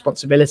have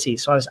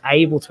responsibilities. So I was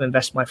able to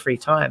invest my free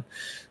time.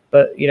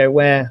 But,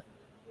 where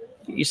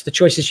it's the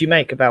choices you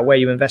make about where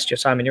you invest your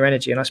time and your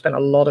energy. And I spent a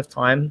lot of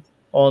time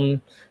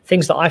on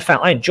things that I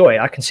found I enjoy.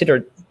 I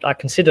consider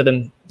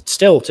them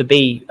still to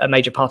be a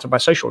major part of my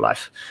social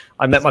life.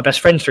 I met my best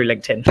friend through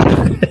LinkedIn.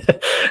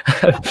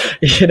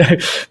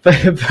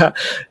 But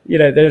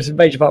there's a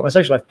major part of my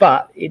social life,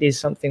 but it is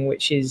something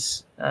which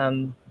is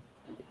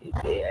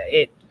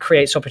it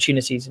creates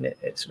opportunities, and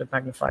it sort of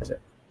magnifies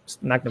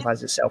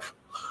itself.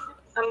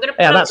 I'm gonna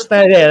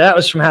that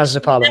was from House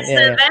of Parliament.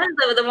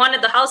 The one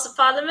at the House of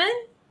Parliament.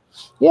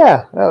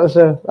 Yeah, that was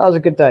a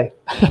good day.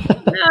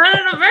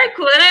 No, very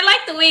cool. And I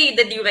like the way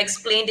that you've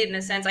explained it in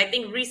a sense. I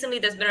think recently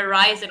there's been a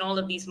rise in all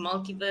of these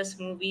multiverse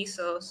movies,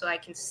 so I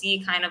can see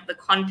kind of the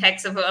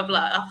context of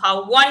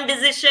how one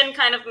decision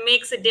kind of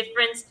makes a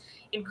difference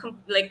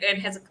it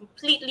has a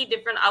completely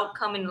different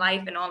outcome in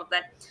life and all of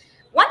that.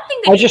 One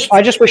thing that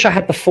I just wish I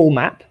had the full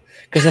map,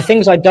 because the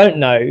things I don't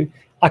know,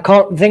 I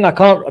can't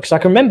because I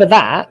can remember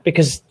that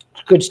because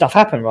good stuff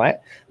happened, right?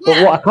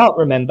 But what I can't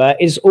remember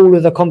is all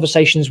of the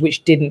conversations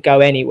which didn't go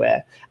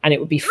anywhere. And it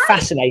would be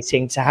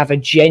fascinating to have a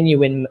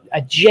genuine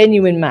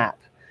map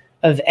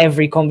of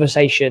every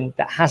conversation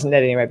that hasn't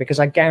led anywhere, because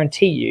I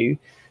guarantee you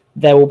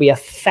there will be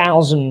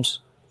 1,000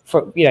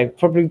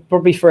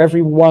 probably for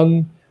every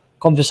one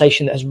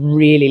conversation that has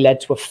really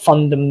led to a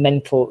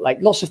fundamental, like,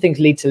 lots of things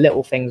lead to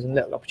little things and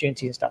little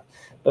opportunities and stuff.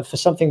 But for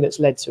something that's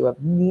led to a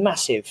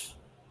massive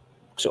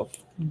sort of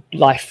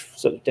life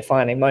sort of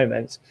defining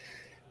moment,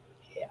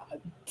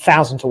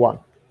 1,000 to 1.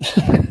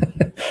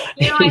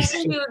 I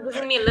think you're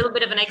giving me a little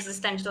bit of an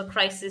existential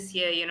crisis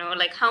here,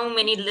 like how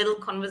many little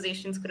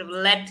conversations could have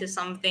led to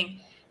something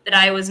that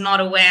I was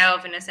not aware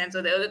of in a sense,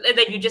 or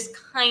that you just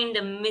kind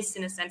of miss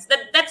in a sense.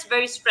 That's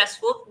very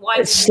stressful. Why?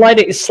 It's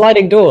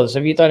sliding doors.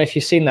 Have you done? If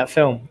you've seen that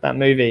film, that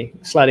movie,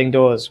 Sliding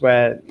Doors,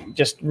 where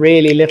just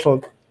really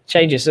little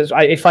changes.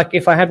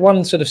 If I had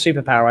one sort of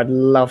superpower, I'd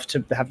love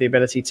to have the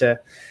ability to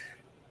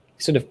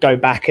sort of go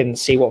back and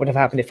see what would have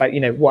happened if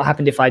what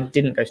happened if I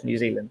didn't go to New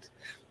Zealand,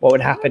 what would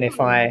happen if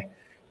I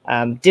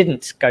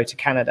didn't go to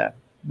Canada,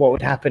 what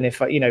would happen if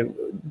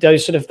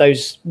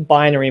those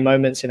binary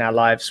moments in our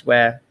lives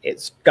where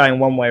it's going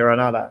one way or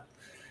another,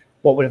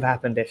 what would have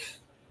happened if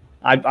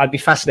I'd be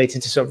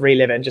fascinated to sort of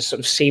relive it and just sort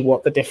of see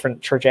what the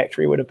different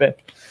trajectory would have been.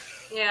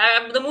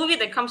 Yeah, the movie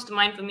that comes to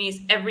mind for me is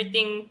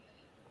Everything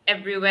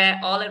Everywhere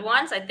All at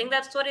Once. I think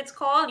that's what it's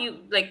called. You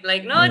they have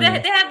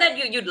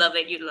that. You'd love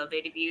it. You'd love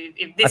it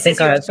if this is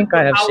your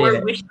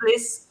superpower wish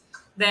list.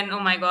 Then oh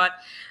my god.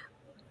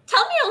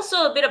 Tell me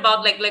also a bit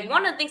about like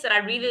one of the things that I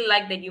really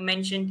like that you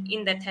mentioned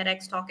in that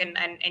TEDx talk,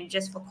 and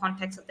just for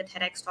context of the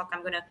TEDx talk,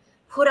 I'm gonna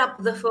put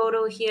up the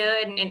photo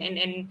here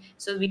and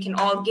so we can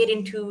all get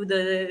into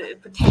the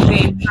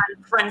pretend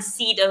front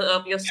seat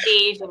of your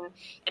stage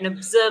and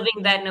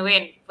observing that in a way.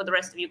 And for the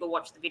rest of you, go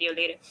watch the video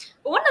later.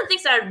 But one of the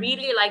things that I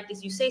really like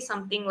is you say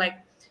something like,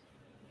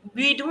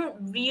 we don't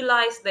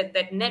realize that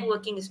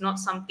networking is not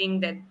something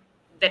that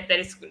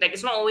is like,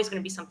 it's not always going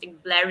to be something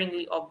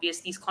blaringly obvious.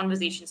 These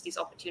conversations, these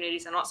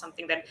opportunities are not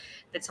something that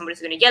somebody's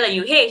going to yell at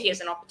you, hey,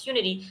 here's an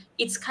opportunity.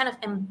 It's kind of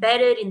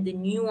embedded in the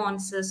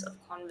nuances of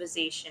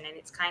conversation, and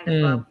it's kind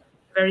of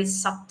very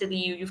subtly,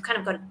 you've kind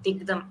of got to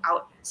dig them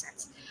out in a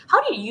sense.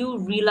 How did you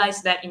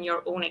realize that in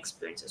your own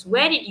experiences?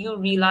 Where did you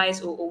realize,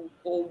 or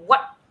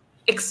what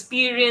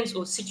experience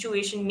or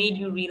situation made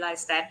you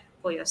realize that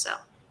for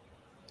yourself?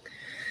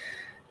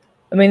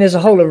 I mean, there's a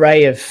whole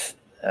array of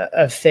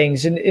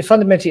things, and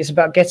fundamentally it's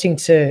about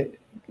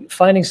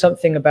finding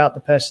something about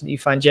the person that you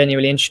find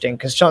genuinely interesting,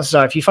 because chances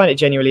are if you find it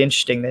genuinely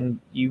interesting, then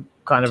you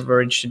kind of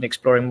are interested in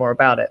exploring more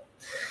about it.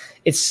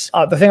 It's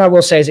the thing I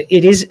will say is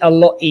it is a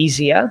lot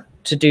easier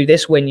to do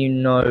this when you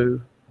know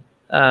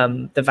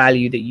the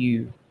value that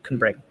you can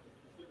bring.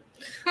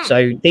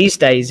 So these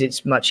days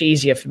it's much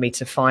easier for me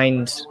to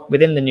find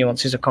within the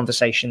nuances of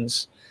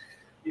conversations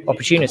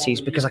opportunities,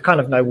 because I kind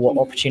of know what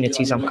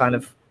opportunities I'm kind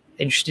of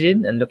interested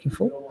in and looking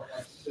for.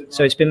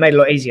 So it's been made a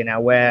lot easier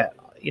now where,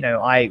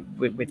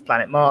 with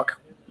Planet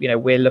Mark,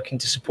 we're looking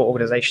to support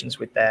organizations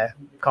with their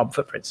carbon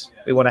footprints.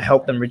 We want to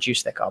help them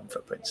reduce their carbon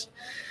footprints.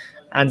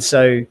 And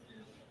so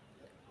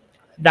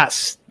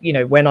that's,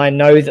 when I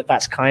know that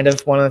that's kind of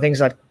one of the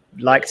things I'd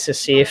like to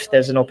see if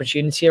there's an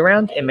opportunity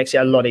around, it makes it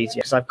a lot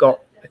easier because I've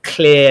got a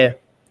clear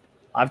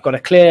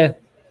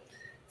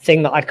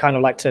thing that I'd kind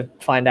of like to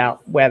find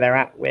out where they're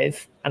at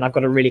with, and I've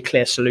got a really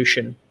clear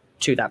solution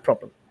to that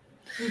problem.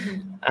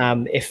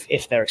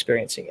 If they're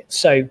experiencing it.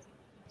 So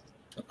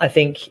I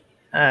think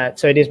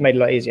so it is made a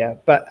lot easier.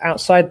 But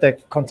outside the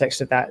context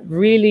of that,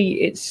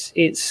 really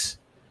it's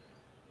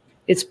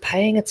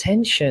paying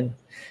attention.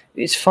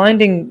 It's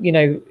finding,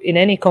 in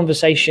any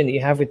conversation that you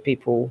have with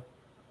people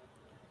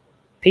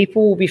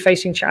will be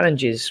facing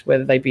challenges,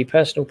 whether they be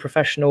personal,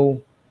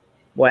 professional,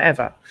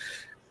 whatever.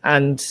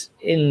 And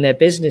in their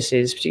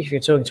businesses, particularly if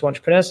you're talking to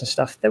entrepreneurs and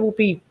stuff, there will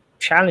be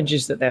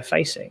challenges that they're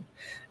facing.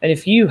 And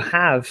if you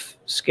have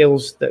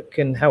skills that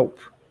can help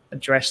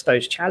address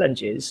those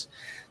challenges,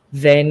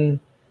 then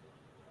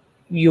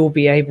you'll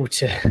be able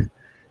to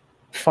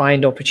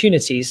find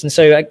opportunities. And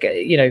so,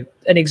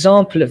 an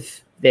example of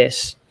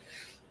this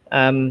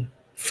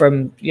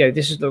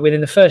this is within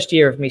the first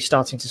year of me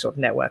starting to sort of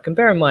network. And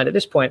bear in mind, at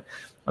this point,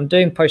 I'm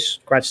doing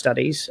postgrad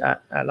studies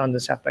at London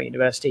South Bank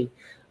University.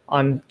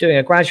 I'm doing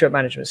a graduate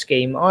management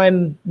scheme.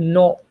 I'm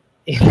not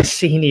in the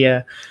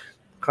senior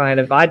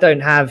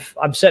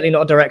I'm certainly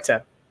not a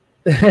director.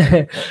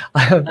 You're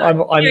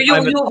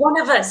one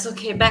of us.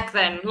 Okay, back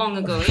then, long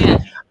ago, yeah.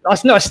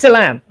 No, I still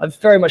am. I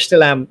very much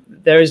still am.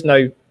 There is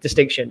no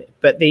distinction.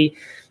 But I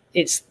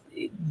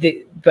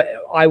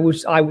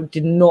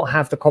did not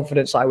have the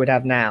confidence I would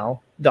have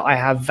now that I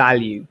have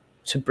value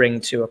to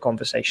bring to a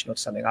conversation or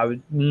something. I was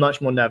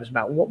much more nervous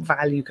about what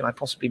value can I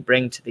possibly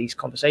bring to these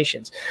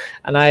conversations.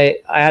 And I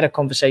had a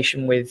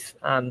conversation with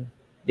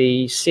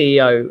the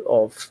CEO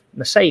of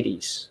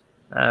Mercedes,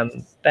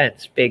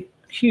 Benz, big,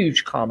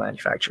 huge car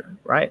manufacturer,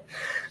 right?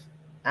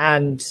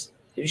 And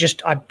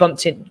I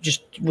bumped in,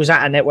 just was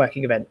at a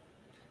networking event.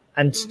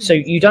 And so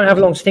you don't have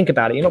long to think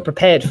about it. You're not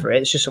prepared for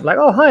it. It's just sort of like,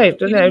 oh, hi,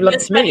 love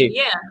to meet you.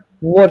 Yeah.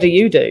 What do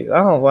you do?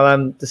 Oh, well,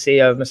 I'm the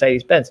CEO of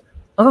Mercedes Benz.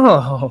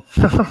 Oh,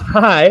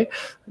 hi.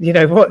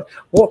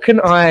 What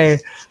can I,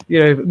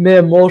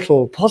 mere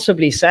mortal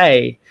possibly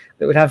say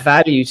that would have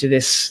value to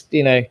this,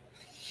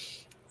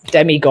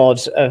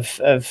 demigod of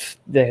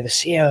the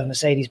CEO of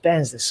Mercedes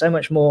Benz? There's so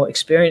much more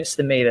experience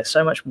than me. They're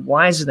so much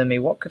wiser than me.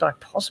 What could I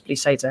possibly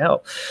say to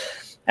help?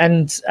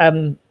 And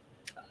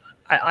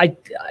I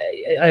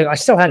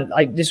still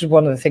hadn't. This was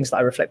one of the things that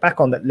I reflect back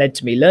on that led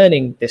to me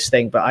learning this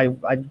thing, but I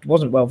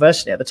wasn't well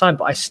versed in it at the time.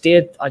 But I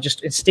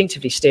just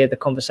instinctively steered the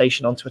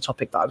conversation onto a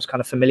topic that I was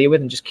kind of familiar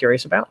with and just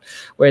curious about.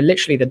 Where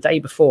literally the day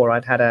before,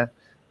 I'd had a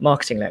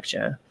marketing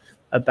lecture,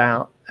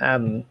 about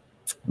audience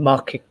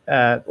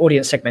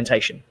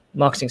segmentation,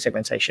 marketing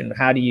segmentation.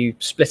 How do you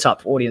split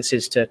up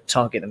audiences to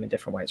target them in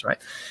different ways, right?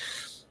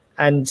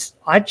 And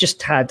I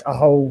just had a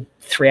whole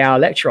 3-hour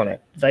lecture on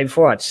it the day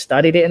before. I'd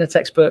studied it in a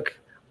textbook.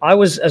 I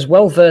was as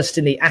well versed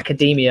in the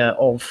academia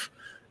of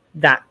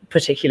that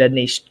particular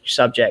niche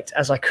subject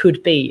as I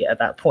could be at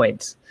that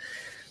point.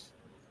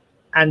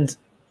 And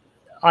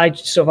I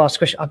sort of asked a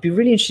question. I'd be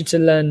really interested to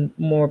learn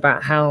more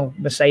about how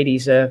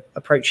Mercedes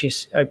approach.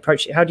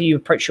 How do you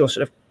approach your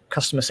sort of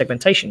customer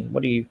segmentation?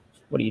 What do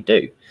you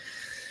do?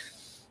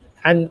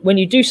 And when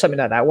you do something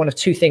like that, one of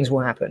two things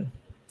will happen.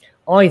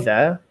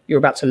 Either you're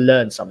about to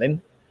learn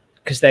something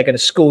because they're going to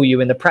school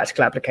you in the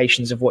practical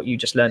applications of what you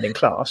just learned in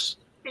class,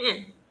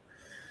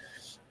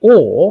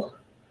 or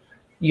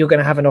you're going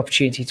to have an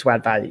opportunity to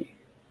add value.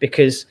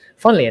 Because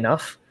funnily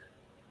enough,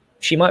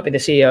 she might be the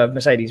CEO of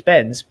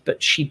Mercedes-Benz,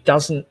 but she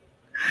doesn't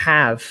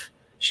have,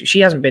 she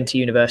hasn't been to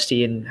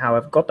university in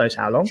however, God knows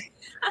how long.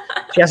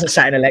 She hasn't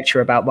sat in a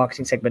lecture about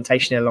marketing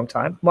segmentation in a long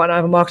time, might not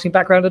have a marketing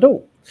background at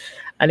all.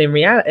 And in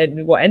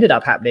reality, what ended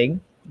up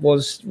happening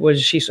was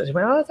she sort of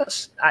went, oh,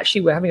 that's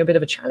actually, we're having a bit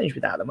of a challenge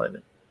with that at the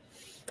moment.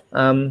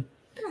 One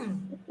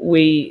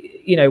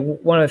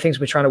of the things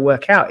we're trying to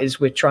work out is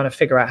we're trying to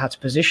figure out how to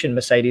position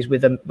Mercedes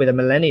with a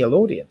millennial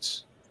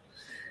audience.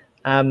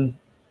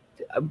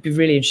 I'd be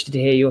really interested to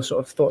hear your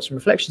sort of thoughts and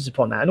reflections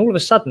upon that. And all of a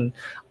sudden,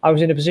 I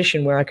was in a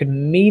position where I could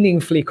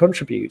meaningfully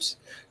contribute,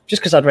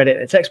 just because I'd read it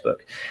in a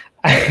textbook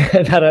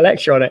and had a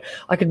lecture on it.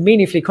 I could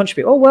meaningfully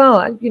contribute. Oh, well,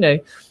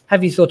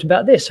 have you thought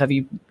about this? Have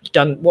you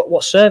done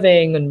what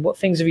surveying and what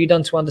things have you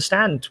done to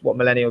understand what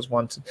millennials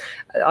want?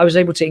 I was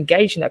able to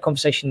engage in that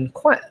conversation in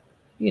quite,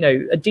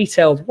 a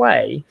detailed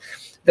way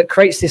that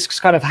creates this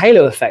kind of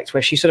halo effect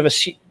where she sort of,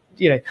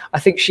 I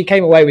think she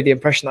came away with the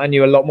impression that I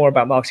knew a lot more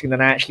about marketing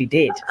than I actually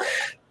did.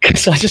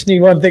 Because I just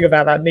knew one thing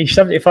about that niche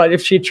subject.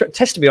 If she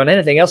tested me on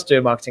anything else to do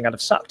with marketing, I'd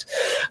have sucked.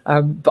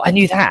 But I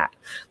knew that.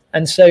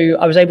 And so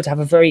I was able to have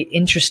a very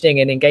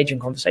interesting and engaging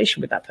conversation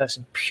with that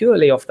person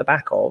purely off the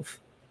back of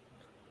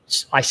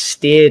I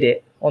steered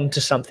it onto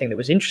something that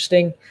was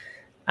interesting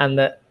and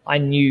that I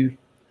knew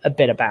a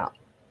bit about.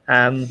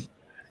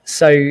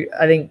 So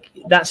I think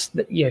that's,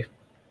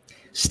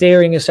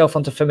 steering yourself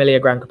onto familiar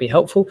ground could be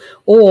helpful.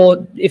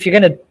 Or if you're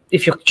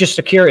just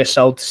a curious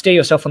soul, steer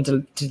yourself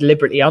onto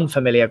deliberately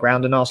unfamiliar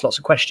ground and ask lots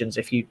of questions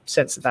if you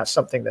sense that that's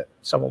something that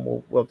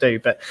someone will do.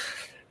 But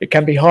it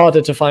can be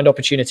harder to find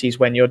opportunities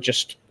when you're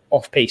just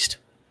off-piste,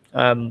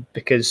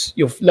 because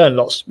you'll learn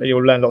lots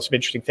of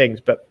interesting things,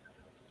 but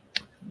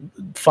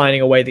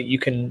finding a way that you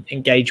can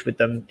engage with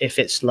them, if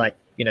it's like,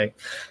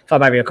 if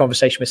I'm having a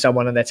conversation with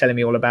someone and they're telling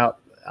me all about,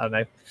 I don't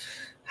know,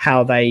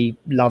 how they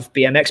love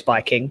BMX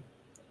biking,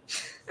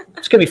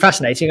 it's going to be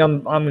fascinating.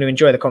 I'm going to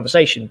enjoy the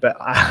conversation, but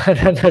I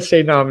don't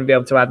necessarily know I'm going to be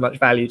able to add much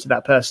value to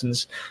that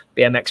person's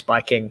BMX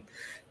biking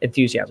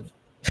enthusiasm.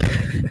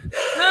 That's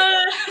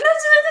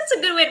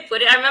a good way to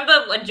put it. I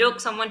remember a joke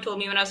someone told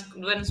me when I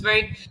was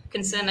very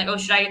concerned, like, oh,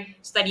 should I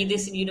study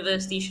this in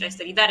university? Should I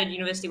study that at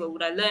university? What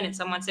would I learn? And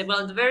someone said, well,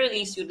 at the very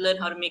least, you'd learn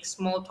how to make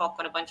small talk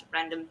on a bunch of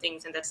random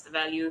things, and that's the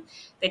value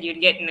that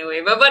you'd get in a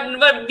way.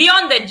 But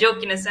beyond that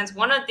joke, in a sense,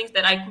 one of the things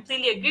that I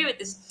completely agree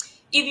with is,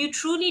 if you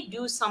truly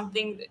do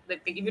something,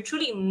 like if you're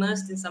truly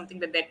immersed in something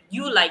that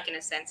you like, in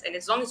a sense, and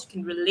as long as you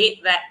can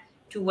relate that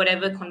to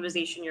whatever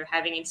conversation you're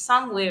having in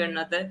some way or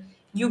another,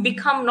 you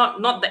become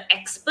not the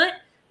expert,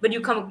 but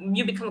you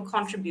become a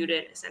contributor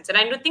in a sense. And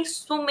I think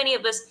so many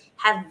of us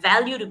have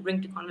value to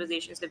bring to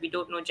conversations that we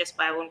don't know just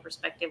by our own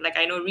perspective. Like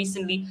I know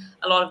recently,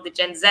 a lot of the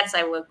Gen Zs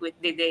I work with,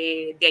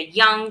 they're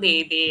young,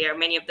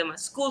 many of them are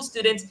school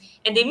students,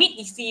 and they meet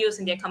these CEOs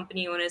and their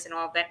company owners and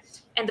all of that.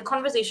 And the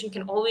conversation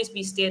can always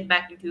be steered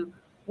back into,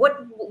 what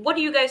are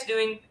you guys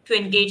doing to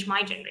engage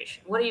my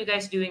generation? What are you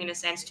guys doing, in a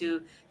sense,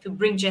 to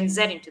bring Gen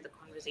Z into the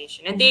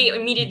conversation? And they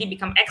immediately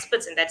become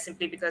experts in that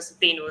simply because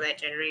they know that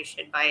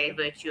generation by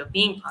virtue of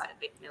being part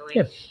of it in a way.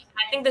 Yeah.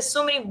 I think there's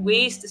so many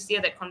ways to steer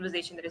that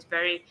conversation that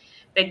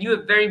you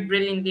have very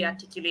brilliantly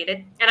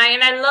articulated. And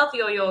I love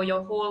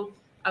your whole,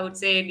 I would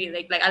say,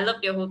 like I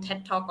loved your whole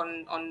TED talk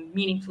on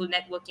meaningful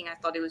networking. I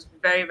thought it was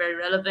very, very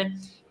relevant.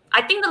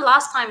 I think the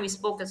last time we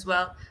spoke as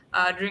well,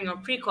 during our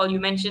pre-call, you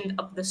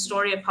mentioned the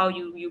story of how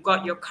you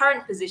got your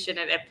current position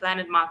at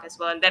Planet Mark as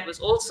well. And that was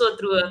also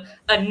through a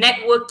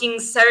networking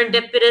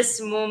serendipitous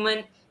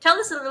moment. Tell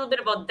us a little bit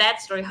about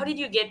that story. How did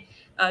you get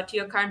to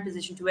your current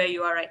position, to where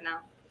you are right now?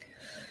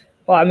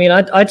 Well, I mean,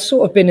 I'd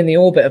sort of been in the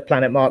orbit of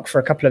Planet Mark for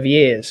a couple of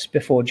years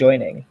before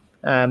joining.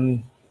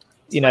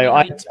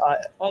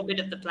 Orbit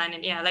of the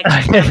planet, yeah. Like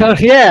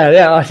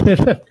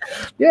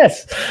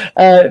yes,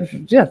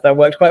 that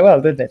worked quite well,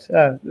 didn't it?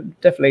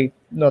 Definitely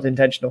not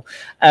intentional.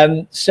 I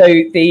met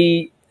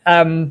the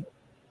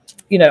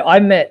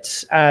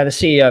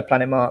CEO of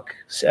Planet Mark,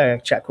 a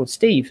chap called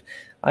Steve.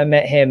 I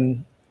met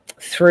him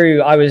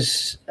through, I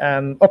was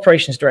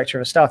operations director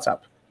of a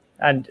startup,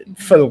 and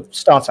full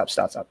startup,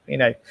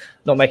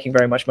 not making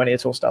very much money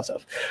at all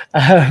startup.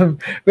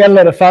 We had a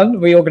lot of fun.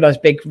 We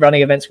organized big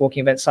running events,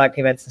 walking events,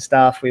 cycling events and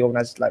stuff. We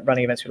organized like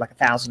running events with like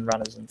 1,000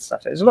 runners and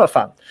stuff. It was a lot of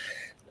fun.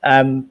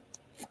 And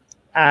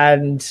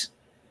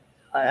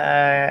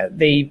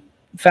the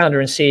founder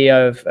and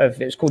CEO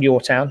of it was called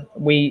Your Town.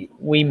 We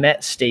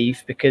met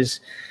Steve because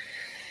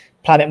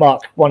Planet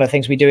Mark, one of the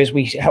things we do is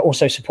we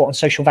also support on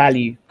social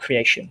value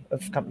creation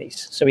of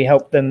companies. So we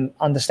help them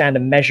understand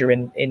and measure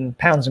in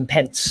pounds and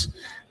pence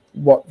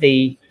what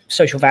the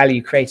social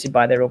value created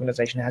by their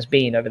organization has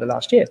been over the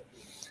last year.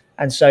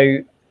 And so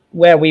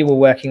where we were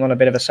working on a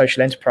bit of a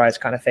social enterprise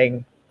kind of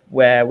thing,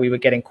 where we were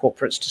getting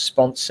corporates to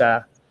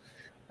sponsor,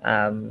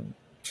 running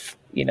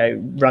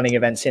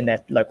events in their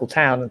local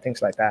town and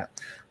things like that,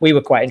 we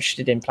were quite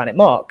interested in Planet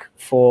Mark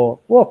for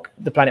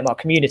the Planet Mark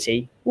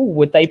community. Ooh,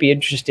 would they be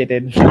interested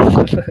in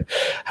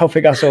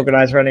helping us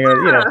organize running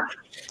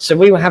So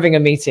we were having a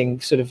meeting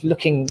sort of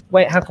looking,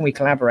 how can we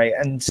collaborate?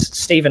 And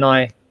Steve and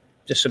I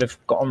just sort of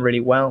got on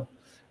really well.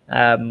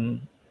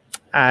 And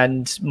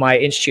my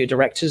institute of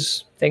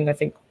directors thing, I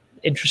think,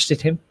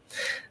 interested him.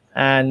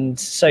 And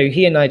so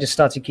he and I just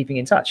started keeping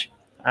in touch,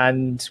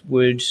 and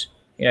would,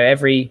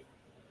 every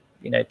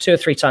 2 or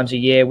 3 times a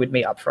year we'd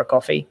meet up for a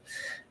coffee,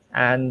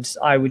 and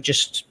I would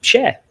just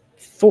share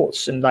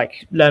thoughts and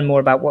learn more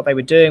about what they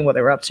were doing, what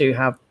they were up to,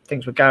 how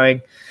things were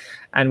going,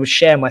 and would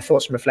share my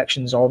thoughts and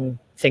reflections on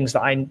things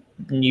that I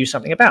knew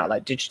something about,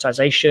 like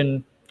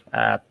digitization,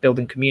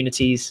 building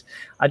communities.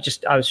 I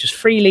was just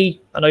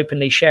freely and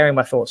openly sharing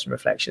my thoughts and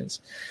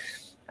reflections.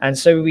 And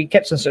so we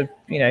kept on sort of,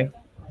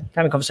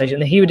 having a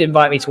conversation, and he would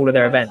invite me to all of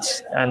their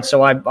events. And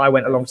so I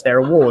went along to their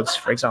awards,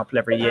 for example,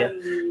 every year.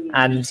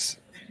 And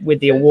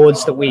with the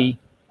awards that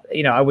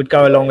I would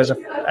go along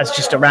as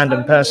just a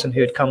random person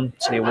who had come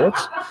to the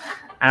awards,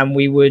 and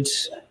we would,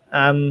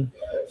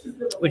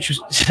 which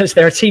was,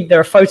 there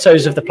are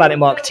photos of the Planet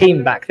Mark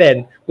team back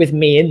then with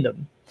me in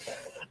them.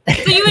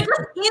 So you were just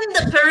in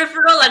the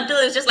peripheral until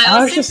it was just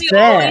I was just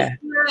there.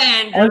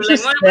 I was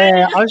just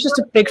there. I was just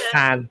a big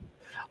fan.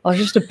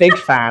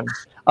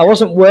 I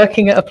wasn't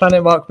working at a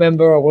Planet Mark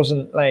member. I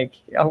wasn't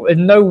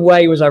in no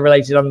way was I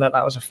related on that.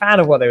 I was a fan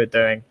of what they were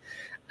doing.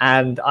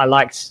 And I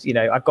liked,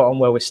 I got on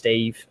well with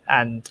Steve,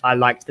 and I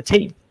liked the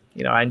team.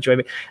 I enjoyed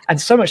it. And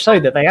so much so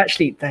that they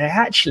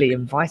actually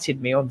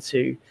invited me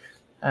onto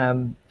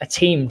a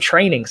team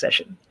training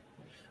session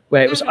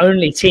where it was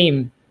only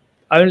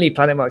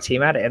Planet Mark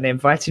team at it, and they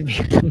invited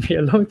me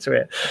along to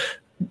it.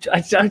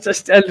 I still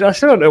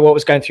don't know what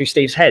was going through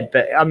Steve's head,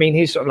 but I mean,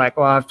 he's sort of I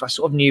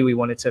sort of knew we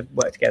wanted to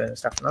work together and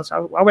stuff. And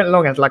I went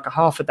along and had a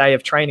half a day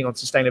of training on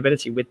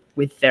sustainability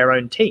with their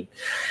own team.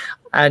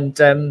 And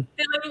we've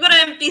got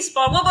an empty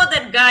spot. What about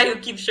that guy who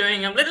keeps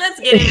showing up? Let's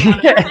get him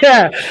on.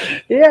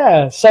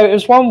 Yeah. So it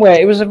was one where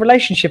it was a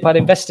relationship I'd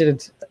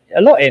invested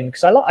a lot in,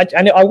 because I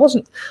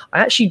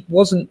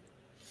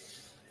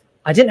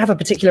didn't have a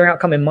particular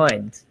outcome in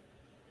mind.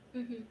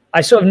 Mm-hmm.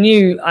 I sort of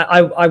knew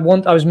I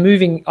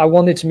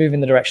wanted to move in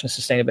the direction of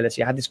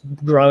sustainability. I had this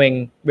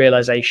growing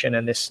realization,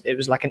 and it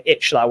was like an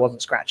itch that I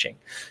wasn't scratching,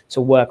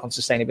 to work on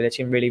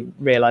sustainability, and really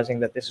realizing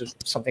that this was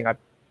something I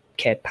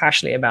cared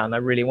passionately about, and I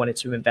really wanted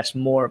to invest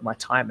more of my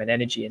time and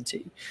energy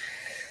into.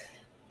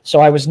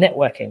 So I was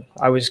networking.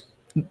 I was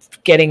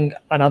getting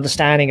an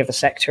understanding of the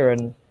sector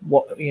and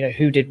what,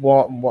 who did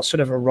what and what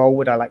sort of a role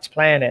would I like to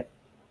play in it.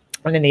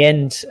 And in the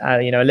end, a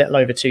little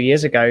over 2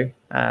 years ago,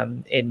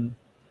 in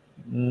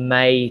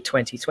May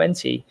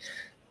 2020,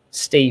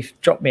 Steve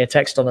dropped me a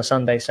text on a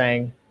Sunday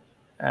saying,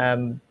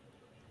 have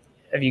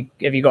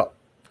you got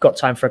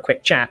time for a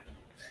quick chat?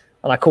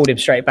 And I called him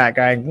straight back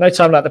going, no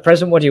time like the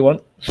present, what do you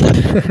want?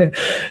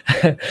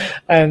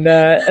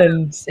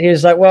 and he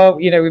was like, well,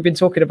 we've been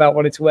talking about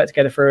wanting to work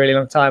together for a really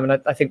long time, and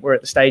I think we're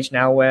at the stage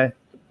now where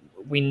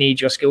we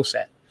need your skill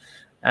set.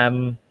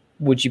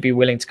 Would you be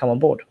willing to come on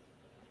board?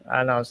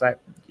 And I was like,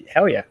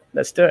 hell yeah,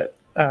 let's do it.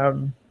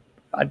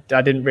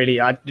 I didn't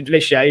really,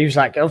 he was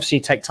like, obviously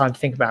take time to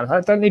think about it.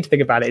 I don't need to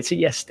think about it. It's a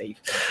yes,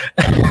 Steve.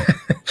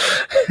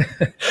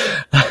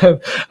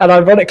 And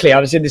ironically,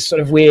 I was in this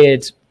sort of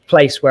weird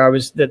place where I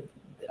was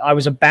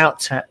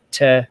about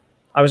to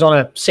I was on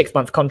a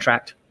 6-month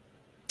contract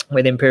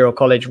with Imperial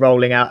College,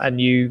 rolling out a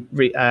new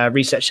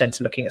research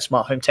center looking at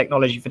smart home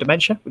technology for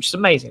dementia, which is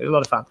amazing. It was a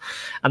lot of fun.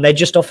 And they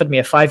just offered me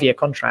a 5-year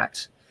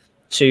contract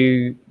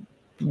to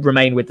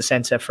remain with the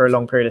center for a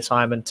long period of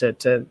time and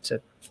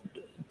to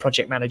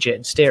project manage it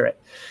and steer it.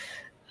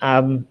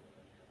 And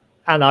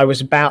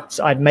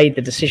I'd made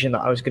the decision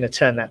that I was going to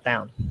turn that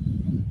down.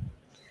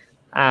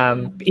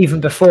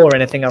 Even before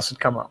anything else had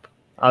come up.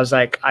 I was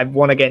like, I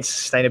want to get into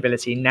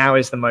sustainability. Now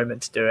is the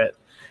moment to do it.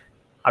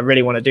 I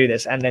really want to do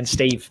this. And then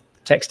Steve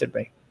texted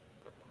me.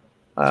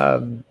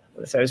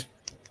 So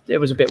it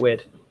was a bit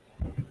weird.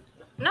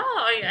 No,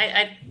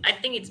 I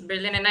think it's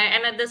brilliant.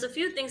 And there's a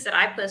few things that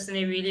I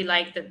personally really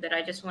like that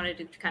I just wanted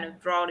to kind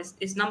of draw out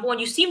is number one,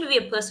 you seem to be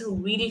a person who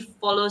really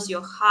follows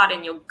your heart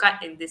and your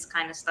gut in this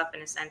kind of stuff,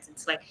 in a sense.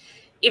 It's like,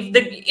 if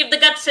the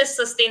gut says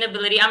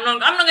sustainability, I'm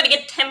not going to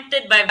get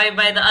tempted by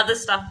the other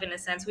stuff, in a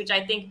sense, which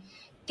I think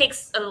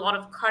takes a lot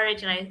of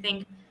courage. And I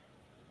think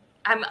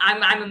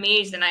I'm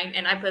amazed, and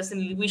I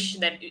personally wish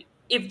that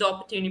if the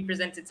opportunity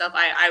presents itself,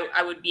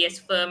 I would be as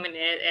firm and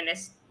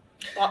as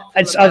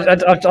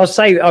I'll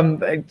say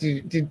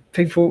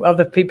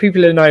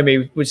people who know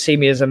me would see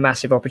me as a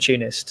massive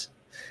opportunist,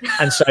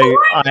 and so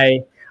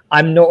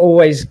I'm not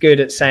always good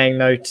at saying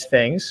no to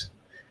things.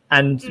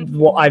 And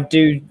what I've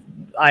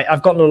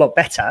gotten a lot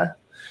better,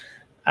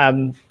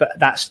 but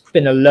that's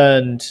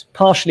been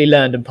partially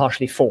learned and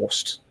partially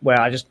forced, where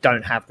I just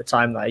don't have the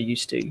time that I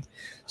used to.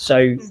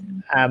 So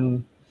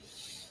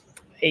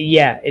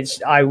it's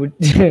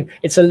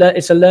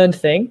a learned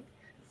thing,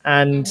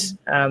 and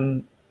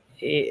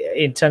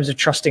in terms of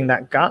trusting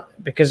that gut,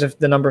 because of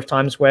the number of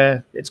times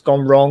where it's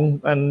gone wrong,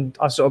 and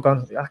I've sort of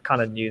gone, I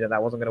kind of knew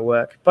that wasn't going to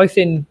work, both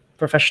in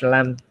professional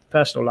and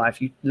personal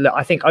life.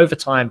 I think over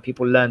time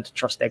people learn to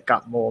trust their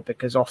gut more,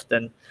 because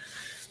often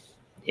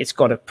it's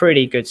got a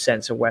pretty good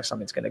sense of where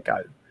something's going to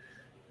go.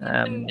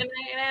 And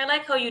I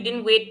like how you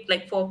didn't wait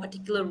like for a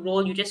particular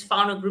role. You just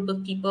found a group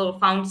of people,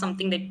 found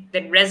something that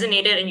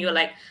resonated, and you're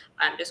like,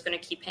 I'm just going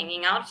to keep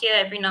hanging out here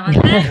every now and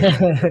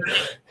then.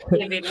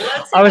 If it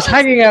works, I was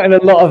hanging out in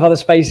a lot of other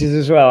spaces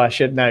as well, I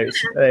should note.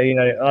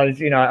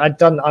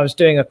 I was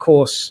doing a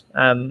course,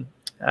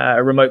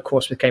 a remote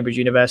course with Cambridge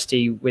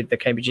University with the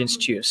Cambridge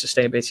Institute of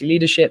Sustainability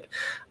Leadership.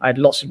 I had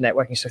lots of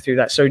networking stuff through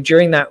that. So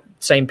during that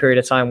same period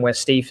of time where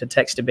Steve had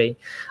texted me,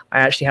 I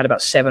actually had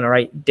about 7 or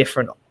 8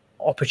 different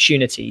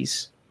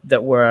opportunities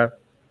that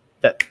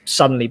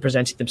suddenly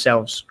presented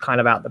themselves kind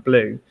of out the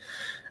blue,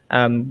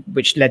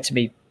 which led to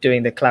me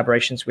doing the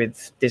collaborations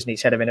with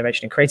Disney's head of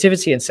innovation and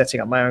creativity and setting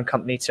up my own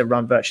company to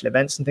run virtual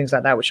events and things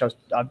like that, which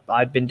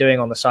I'd been doing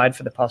on the side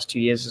for the past 2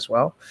 years as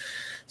well.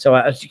 So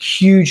a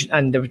huge,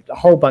 and there was a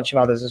whole bunch of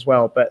others as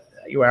well, but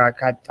where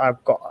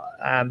I've got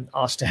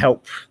asked to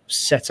help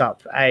set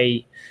up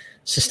a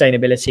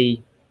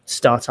sustainability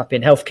startup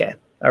in healthcare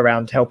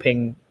around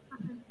helping,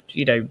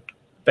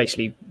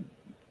 basically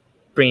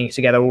bringing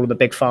together all of the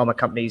big pharma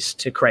companies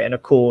to create an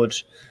accord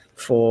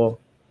for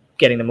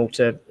getting them all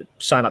to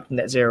sign up to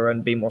net zero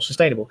and be more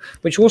sustainable,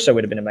 which also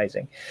would have been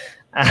amazing.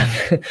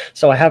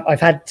 So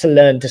I've had to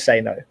learn to say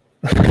no.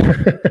 You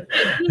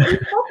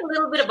talk a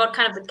little bit about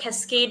kind of the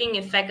cascading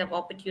effect of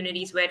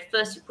opportunities, where at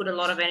first you put a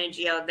lot of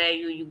energy out there,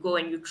 you go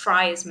and you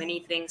try as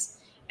many things,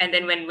 and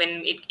then when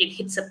it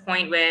hits a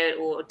point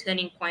or a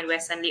turning point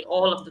where suddenly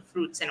all of the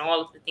fruits and all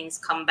of the things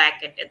come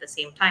back at the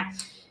same time.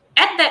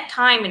 At that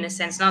time, in a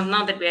sense,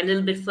 now that we're a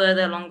little bit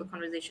further along the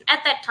conversation,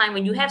 at that time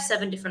when you have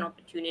 7 different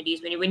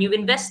opportunities, when you've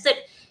invested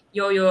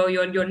your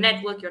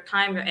network, your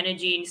time, your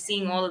energy in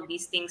seeing all of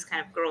these things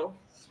kind of grow,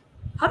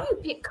 how do you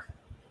pick?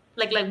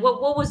 Like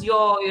what was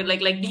your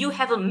do you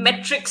have a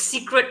metric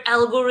secret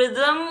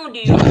algorithm? Do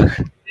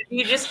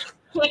you just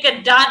take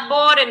a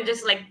dartboard and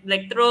just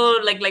throw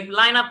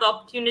line up the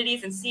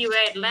opportunities and see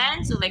where it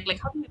lands? Or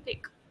how do you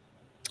pick?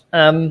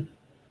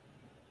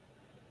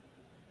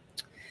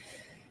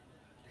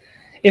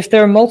 If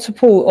there are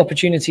multiple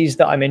opportunities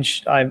that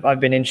I've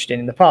been interested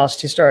in the past,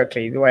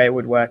 historically, the way it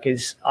would work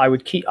is I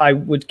would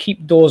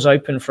keep doors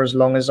open for as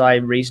long as I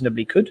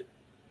reasonably could.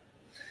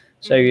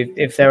 So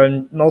if there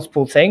are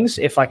multiple things,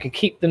 if I could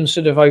keep them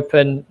sort of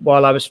open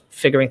while I was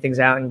figuring things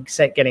out and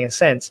getting a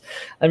sense,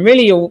 and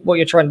really what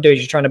you're trying to do is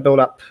you're trying to build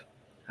up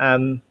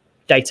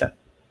data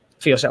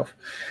for yourself,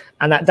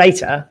 and that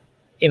data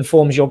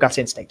informs your gut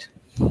instinct.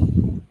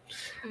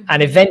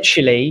 And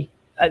eventually,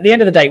 at the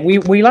end of the day,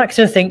 we like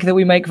to think that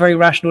we make very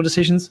rational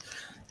decisions.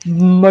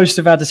 Most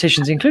of our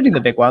decisions, including the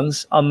big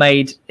ones, are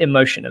made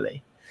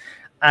emotionally.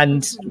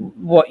 And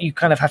what you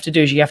kind of have to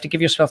do is you have to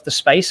give yourself the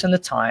space and the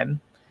time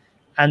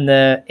and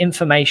the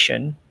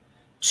information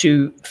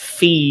to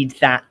feed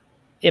that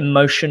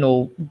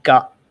emotional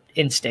gut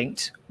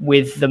instinct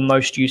with the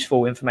most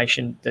useful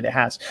information that it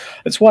has.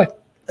 That's why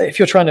if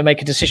you're trying to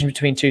make a decision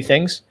between 2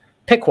 things,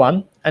 pick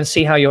one and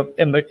see how you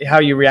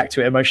react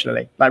to it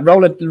emotionally. Like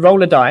roll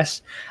a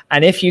dice,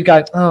 and if you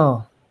go,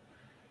 oh,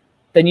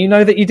 then you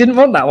know that you didn't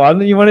want that one,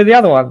 you wanted the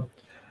other one.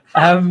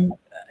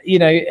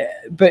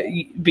 But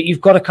you've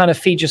got to kind of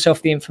feed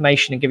yourself the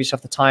information and give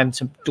yourself the time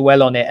to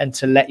dwell on it and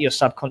to let your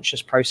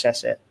subconscious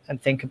process it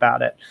and think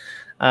about it.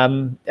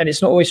 And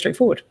it's not always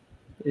straightforward.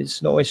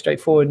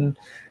 And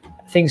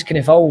things can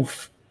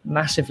evolve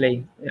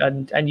massively,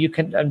 and you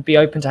can be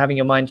open to having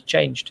your mind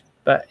changed.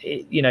 But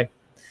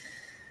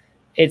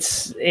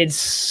it's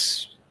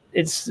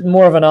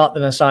more of an art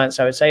than a science,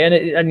 I would say.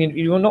 And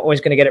you're not always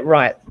going to get it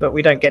right, but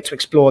we don't get to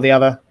explore the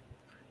other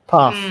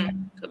path.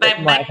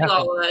 Back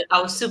to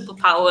our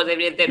superpower that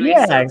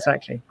we're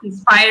exactly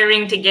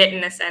inspiring to get,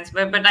 in a sense.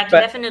 But I can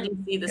definitely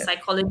see the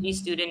psychology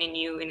student in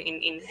you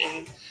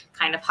in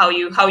kind of how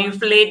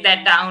you've laid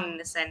that down, in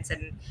a sense.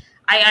 And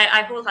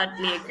I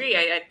wholeheartedly agree.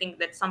 I think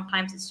that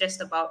sometimes it's just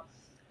about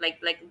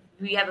like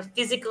we have a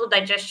physical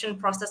digestion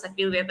process. I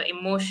feel we have an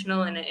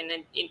emotional and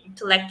an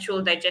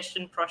intellectual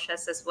digestion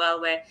process as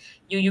well, where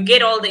you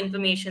get all the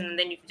information, and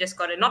then you've just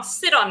got to not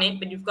sit on it,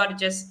 but you've got to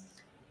just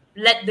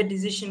let the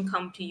decision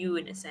come to you,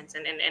 in a sense.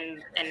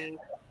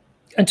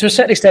 And to a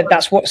certain extent,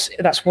 that's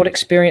what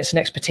experience and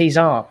expertise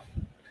are.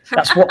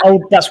 That's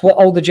what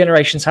older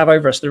generations have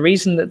over us. The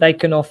reason that they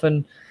can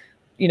often,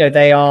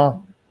 they are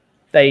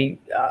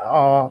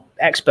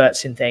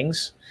experts in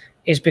things,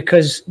 is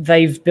because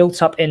they've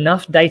built up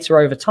enough data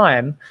over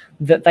time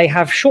that they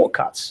have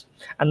shortcuts,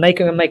 and they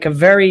can make a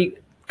very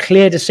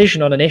clear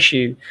decision on an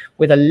issue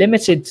with a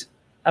limited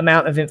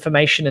amount of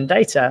information and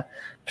data,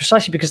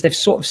 precisely because they've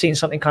sort of seen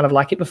something kind of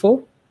like it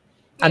before.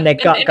 And their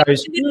gut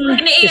goes, it's like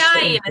an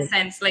AI in a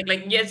sense, like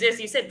yes,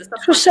 you said, the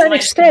stuff to a certain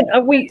extent.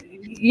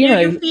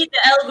 You feed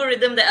the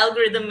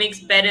algorithm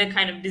makes better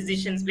kind of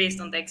decisions based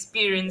on the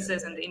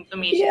experiences and the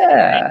information.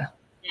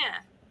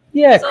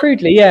 Yeah, so,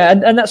 crudely, yeah,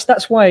 and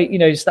that's why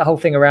it's that whole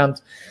thing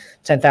around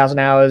 10,000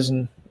 hours,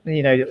 and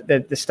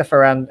the stuff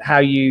around how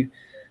you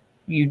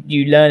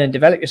learn and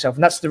develop yourself,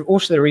 and that's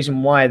also the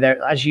reason why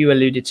there, as you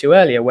alluded to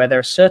earlier, where there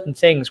are certain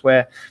things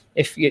where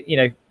if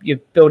you're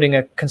building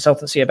a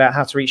consultancy about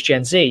how to reach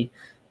Gen Z,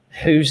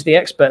 who's the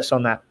experts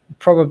on that?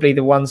 Probably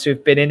the ones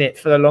who've been in it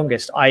for the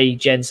longest, i.e.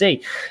 Gen Z.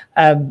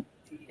 And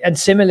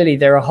similarly,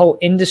 there are whole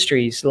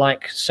industries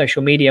like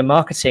social media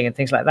marketing and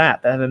things like that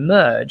have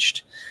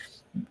emerged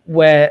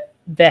where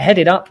they're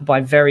headed up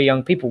by very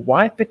young people.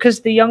 Why?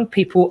 Because the young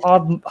people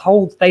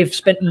they've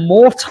spent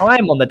more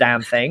time on the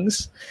damn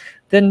things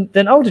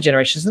than older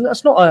generations. And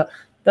that's not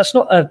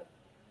a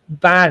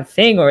bad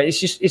thing, or it's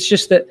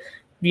just that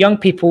young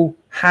people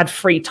had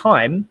free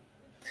time,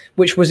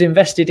 which was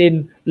invested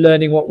in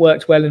learning what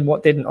worked well and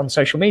what didn't on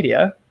social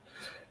media,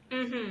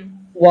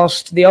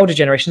 whilst the older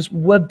generations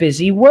were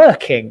busy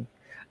working.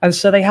 And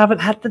so they haven't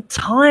had the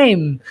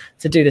time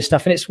to do this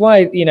stuff. And it's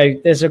why,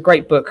 there's a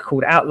great book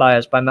called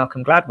Outliers by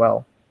Malcolm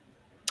Gladwell,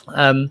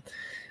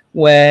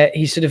 where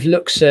he sort of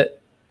looks at,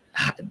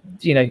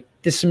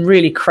 there's some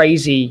really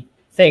crazy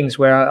things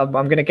where I'm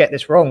going to get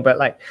this wrong, but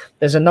like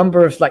there's a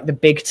number of like the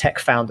big tech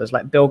founders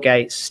like Bill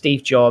Gates,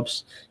 Steve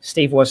Jobs,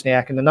 Steve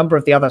Wozniak, and a number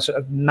of the other sort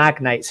of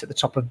magnates at the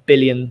top of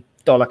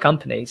billion-dollar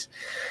companies.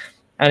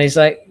 And he's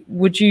like,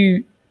 what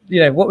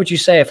would you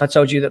say if I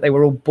told you that they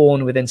were all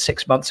born within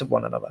 6 months of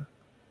one another?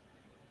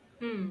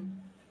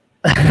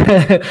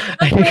 That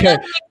makes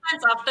sense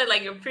after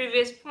like your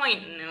previous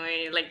point in a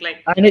way,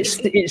 and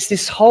it's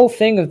this whole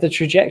thing of the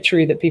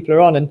trajectory that people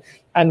are on,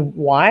 and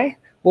why?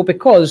 Well,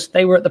 because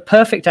they were at the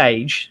perfect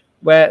age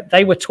where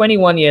they were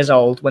 21 years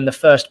old when the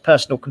first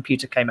personal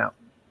computer came out.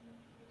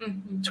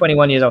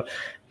 21 years old,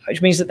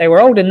 which means that they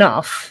were old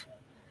enough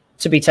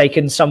to be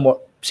taken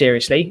somewhat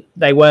seriously.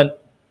 They weren't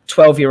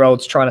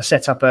 12-year-olds trying to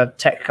set up a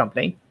tech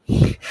company.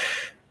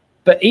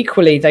 But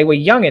equally, they were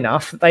young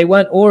enough. They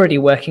weren't already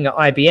working at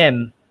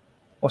IBM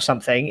or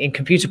something in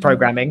computer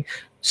programming,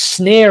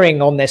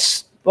 sneering on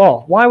this.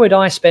 Oh, why would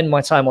I spend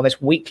my time on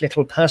this weak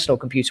little personal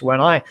computer when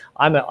I'm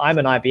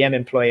an IBM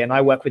employee and I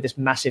work with this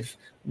massive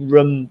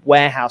room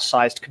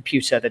warehouse-sized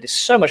computer that is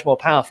so much more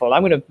powerful?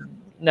 I'm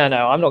not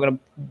going to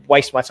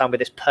waste my time with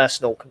this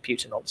personal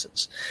computer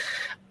nonsense.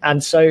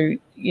 And so,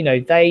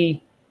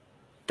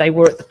 they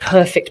were at the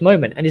perfect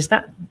moment. And is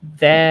that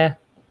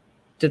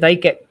do they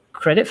get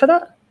credit for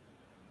that?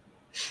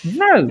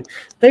 No,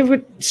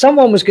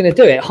 someone was going to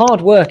do it.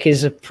 Hard work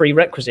is a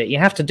prerequisite. You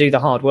have to do the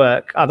hard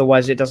work,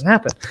 otherwise it doesn't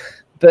happen.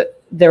 But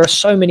there are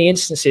so many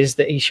instances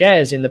that he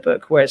shares in the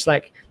book where it's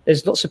like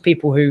there's lots of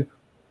people who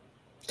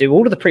do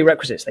all of the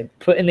prerequisites. They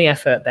put in the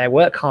effort, they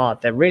work hard,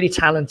 they're really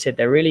talented,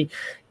 they're really,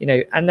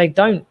 and they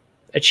don't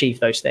achieve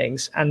those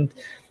things. And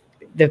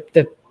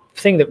the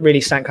thing that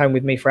really sank home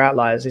with me for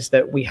Outliers is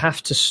that we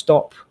have to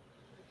stop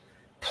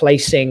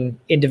placing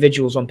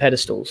individuals on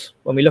pedestals.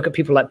 When we look at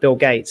people like Bill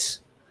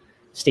Gates,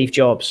 Steve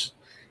Jobs,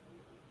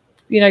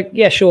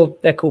 yeah, sure,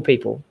 they're cool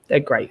people. They're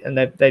great. And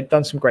they've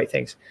done some great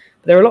things.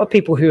 But there are a lot of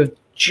people who are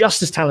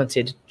just as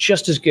talented,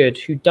 just as good,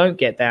 who don't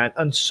get there.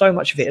 And so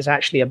much of it is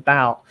actually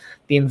about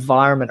the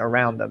environment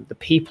around them, the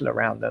people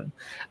around them.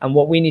 And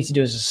what we need to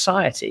do as a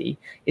society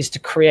is to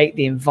create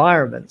the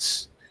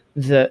environments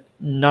that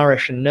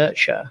nourish and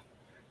nurture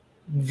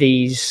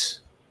these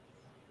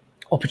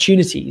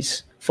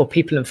opportunities for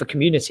people and for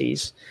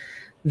communities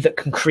that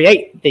can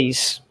create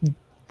these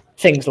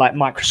things like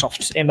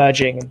Microsoft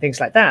emerging and things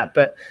like that,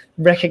 but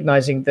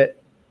recognizing that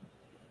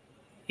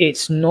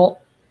it's not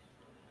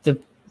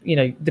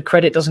the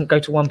credit doesn't go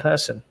to one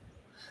person.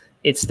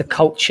 It's the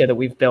culture that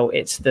we've built.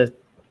 It's the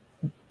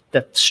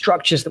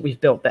structures that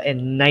we've built that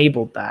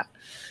enabled that.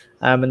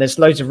 And there's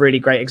loads of really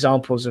great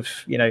examples of,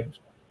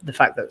 the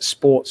fact that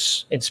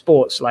in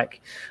sports,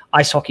 like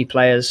ice hockey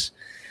players,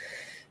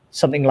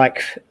 something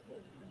like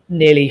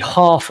nearly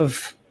half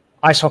of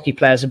ice hockey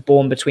players are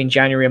born between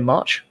January and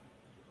March.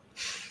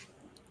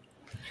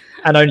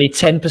 And only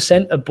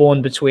 10% are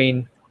born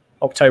between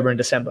October and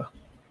December.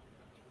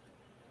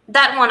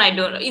 That one I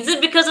don't know. Is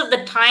it because of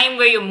the time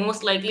where you're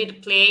most likely to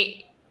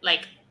play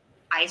like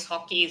ice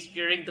hockey is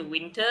during the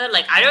winter?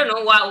 Like, I don't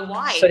know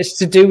why. So it's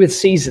to do with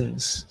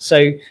seasons.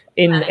 So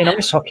in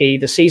ice hockey,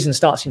 the season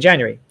starts in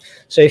January.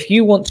 So if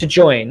you want to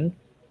join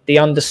the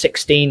under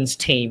 16s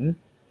team,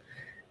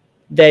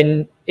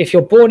 then if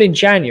you're born in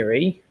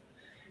January,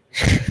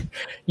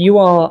 you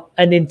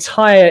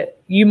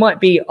might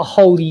be a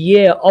whole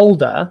year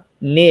older,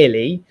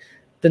 nearly,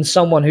 than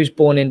someone who's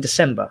born in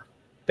December,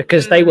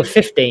 because they were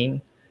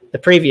 15 the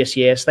previous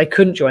year, so they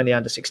couldn't join the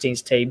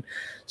under-16s team.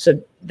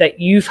 So that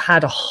you've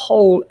had a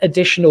whole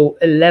additional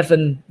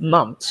 11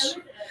 months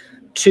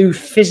to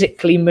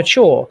physically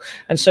mature.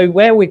 And so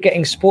where we're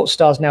getting sports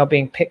stars now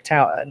being picked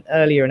out at an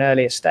earlier and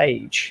earlier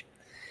stage,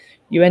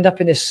 you end up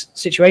in this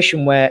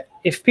situation where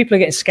if people are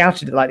getting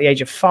scouted at like the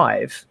age of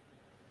 5,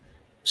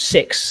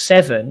 6,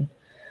 7,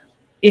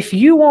 if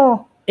you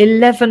are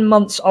 11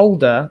 months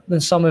older than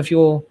some of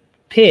your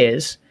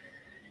peers,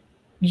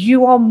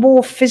 you are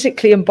more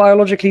physically and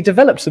biologically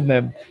developed than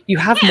them. You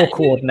have more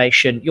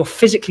coordination. You're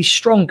physically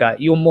stronger.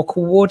 You're more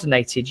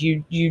coordinated.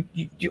 You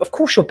of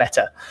course you're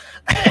better.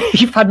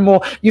 You've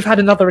had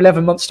another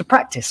 11 months to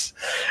practice.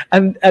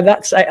 And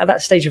that's at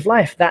that stage of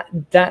life,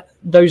 that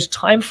those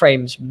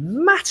timeframes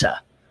matter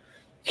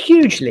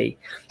hugely.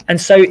 And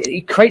so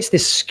it creates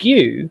this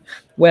skew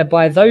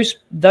whereby those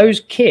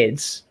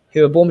kids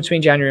who are born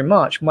between January and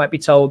March might be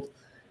told,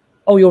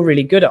 oh, you're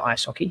really good at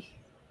ice hockey.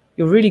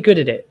 You're really good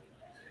at it.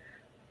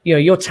 You know,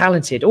 you're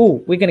talented.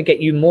 Oh, we're going to get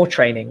you more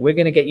training. We're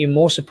going to get you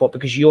more support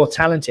because you're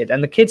talented.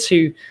 And the kids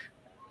who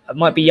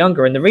might be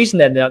younger, and the reason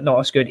they're not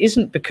as good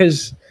isn't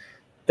because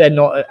they're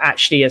not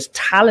actually as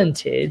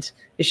talented.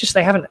 It's just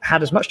they haven't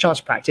had as much chance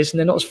to practice and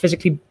they're not as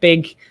physically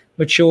big,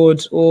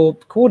 matured, or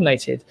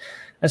coordinated.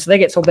 And so they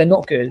get told they're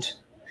not good.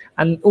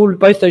 And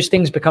both those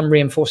things become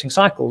reinforcing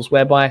cycles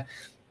whereby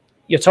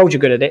you're told you're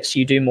good at it, so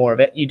you do more of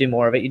it,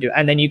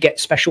 and then you get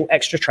special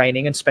extra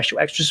training and special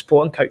extra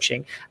support and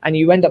coaching, and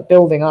you end up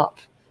building up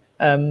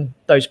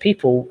those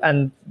people,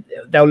 and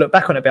they'll look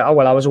back on it and be, oh,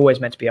 well, I was always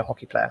meant to be a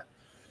hockey player.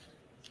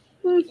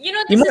 You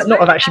know, you might not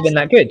have actually been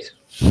that good.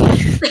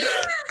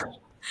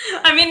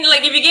 I mean,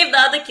 like if you gave the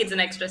other kids an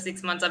extra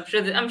 6 months, I'm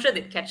sure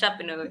they'd catch up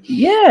in a way.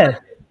 Yeah.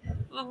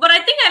 But I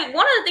think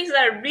one of the things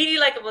that I really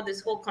like about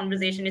this whole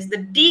conversation is the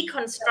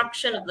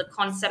deconstruction of the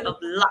concept of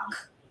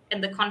luck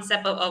and the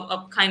concept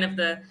of kind of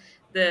the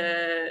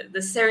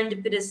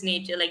serendipitous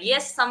nature. Like,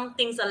 yes, some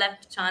things are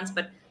left to chance,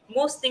 but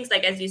most things,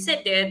 like as you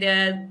said,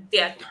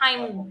 they're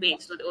time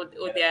based,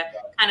 or they're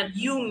kind of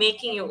you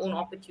making your own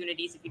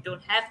opportunities if you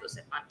don't have those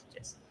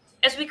advantages.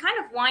 As we kind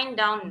of wind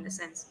down, in a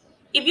sense,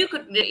 if you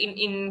could,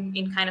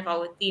 in kind of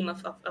our theme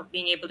of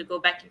being able to go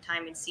back in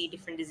time and see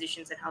different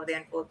decisions and how they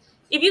unfold,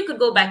 if you could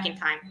go back in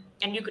time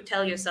and you could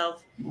tell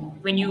yourself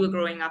when you were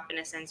growing up, in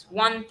a sense,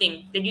 one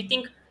thing that you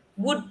think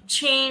would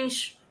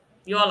change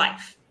your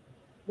life,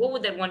 what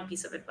would that one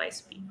piece of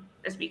advice be,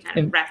 as we kind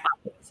of wrap up,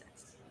 in a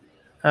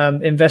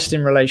sense? Invest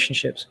in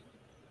relationships.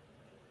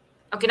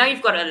 Okay, now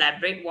you've got to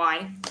elaborate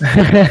why.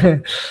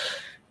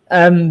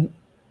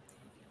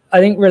 I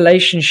think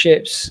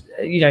relationships,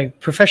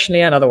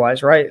 professionally and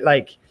otherwise, right?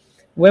 Like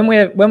when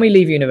we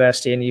leave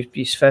university and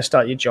you first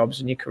start your jobs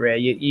and your career,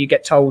 you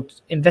get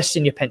told, invest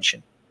in your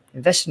pension.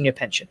 Invest in your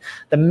pension.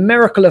 The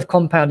miracle of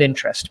compound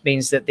interest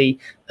means that the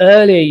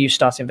earlier you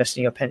start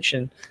investing in your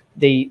pension,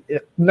 the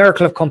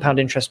miracle of compound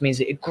interest means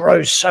that it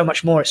grows so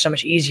much more. It's so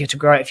much easier to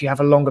grow it if you have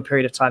a longer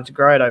period of time to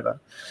grow it over.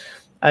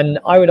 And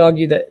I would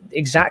argue that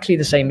exactly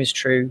the same is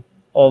true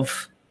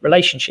of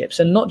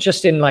relationships, and not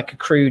just in like a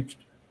crude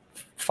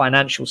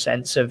financial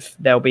sense of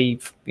there'll be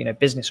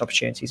business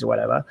opportunities or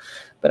whatever,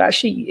 but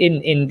actually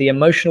in the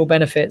emotional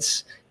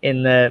benefits,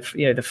 in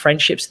the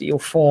friendships that you'll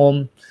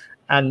form,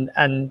 and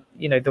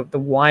the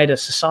wider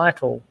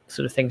societal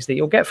sort of things that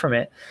you'll get from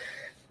it.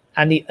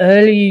 And the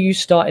earlier you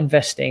start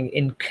investing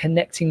in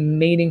connecting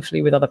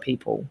meaningfully with other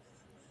people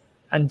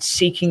and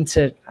seeking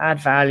to add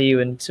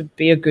value and to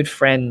be a good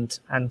friend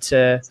and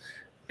to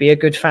be a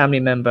good family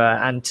member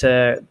and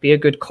to be a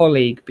good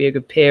colleague, be a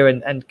good peer,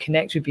 and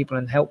connect with people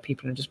and help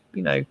people and just,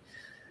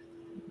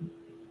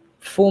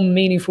 form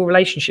meaningful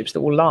relationships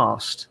that will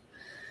last.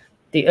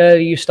 The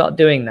earlier you start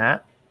doing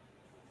that,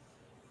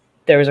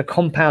 there is a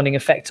compounding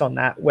effect on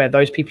that, where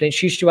those people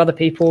introduce you to other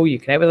people, you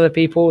connect with other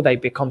people, they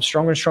become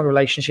stronger and stronger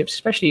relationships,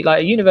 especially like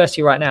at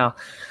university right now.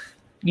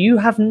 You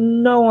have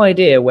no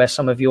idea where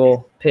some of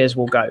your peers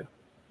will go.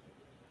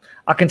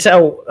 I can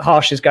tell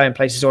Harsh is going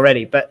places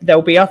already, but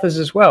there'll be others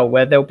as well,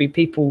 where there'll be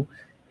people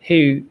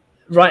who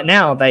right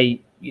now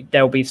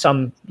there'll be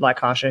some like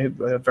Harsh who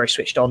are very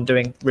switched on,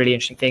 doing really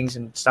interesting things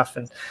and stuff,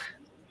 and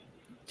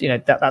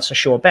that's a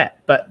sure bet.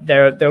 But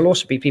there'll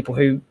also be people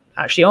who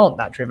actually aren't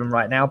that driven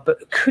right now,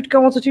 but could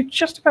go on to do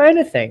just about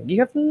anything. You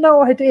have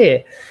no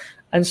idea.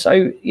 And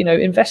so,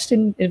 invest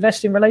in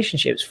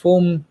relationships,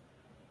 form,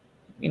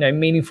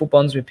 meaningful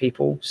bonds with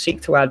people,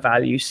 seek to add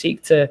value,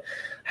 seek to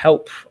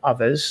help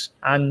others.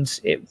 And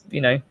it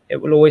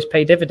will always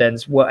pay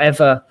dividends,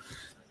 whatever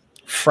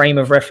frame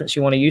of reference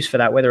you want to use for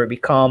that, whether it be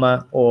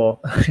karma or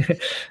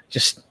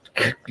just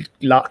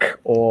luck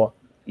or,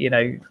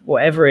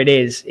 whatever it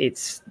is,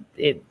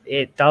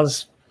 it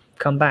does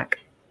come back.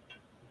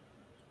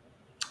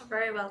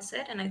 Very well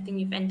said, and I think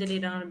you've ended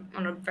it on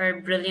a very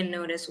brilliant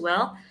note as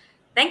well.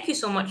 Thank you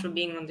so much for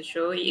being on the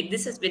show.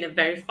 This has been a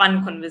very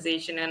fun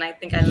conversation, and I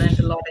think I learned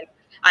a lot. And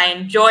I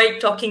enjoyed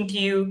talking to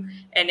you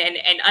and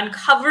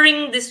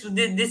uncovering this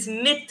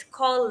myth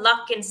called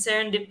luck and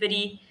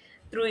serendipity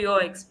through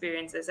your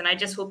experiences. And I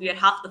just hope you had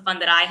half the fun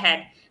that I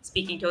had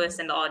speaking to us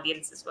and the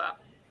audience as well.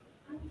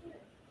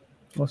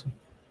 Awesome.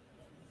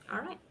 All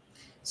right.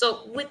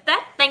 So with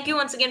that, thank you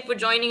once again for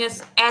joining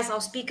us as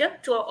our speaker.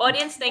 To our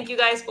audience, thank you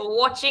guys for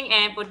watching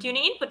and for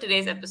tuning in for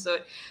today's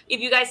episode. If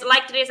you guys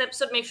like today's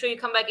episode, make sure you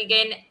come back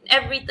again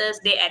every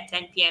Thursday at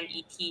 10 p.m.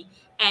 ET.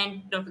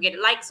 And don't forget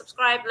to like,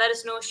 subscribe, let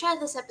us know, share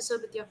this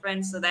episode with your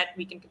friends so that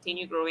we can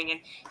continue growing and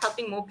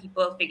helping more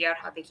people figure out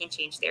how they can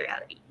change their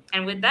reality.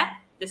 And with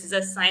that, this is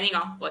us signing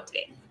off for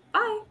today.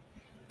 Bye.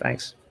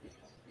 Thanks.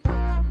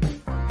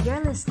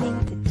 You're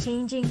listening to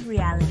Changing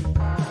Reality.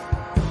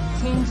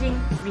 Changing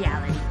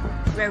Reality,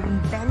 where we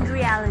bend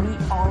reality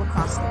all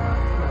across the world.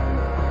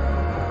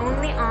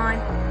 Only on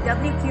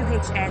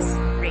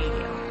WQHS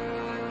Radio.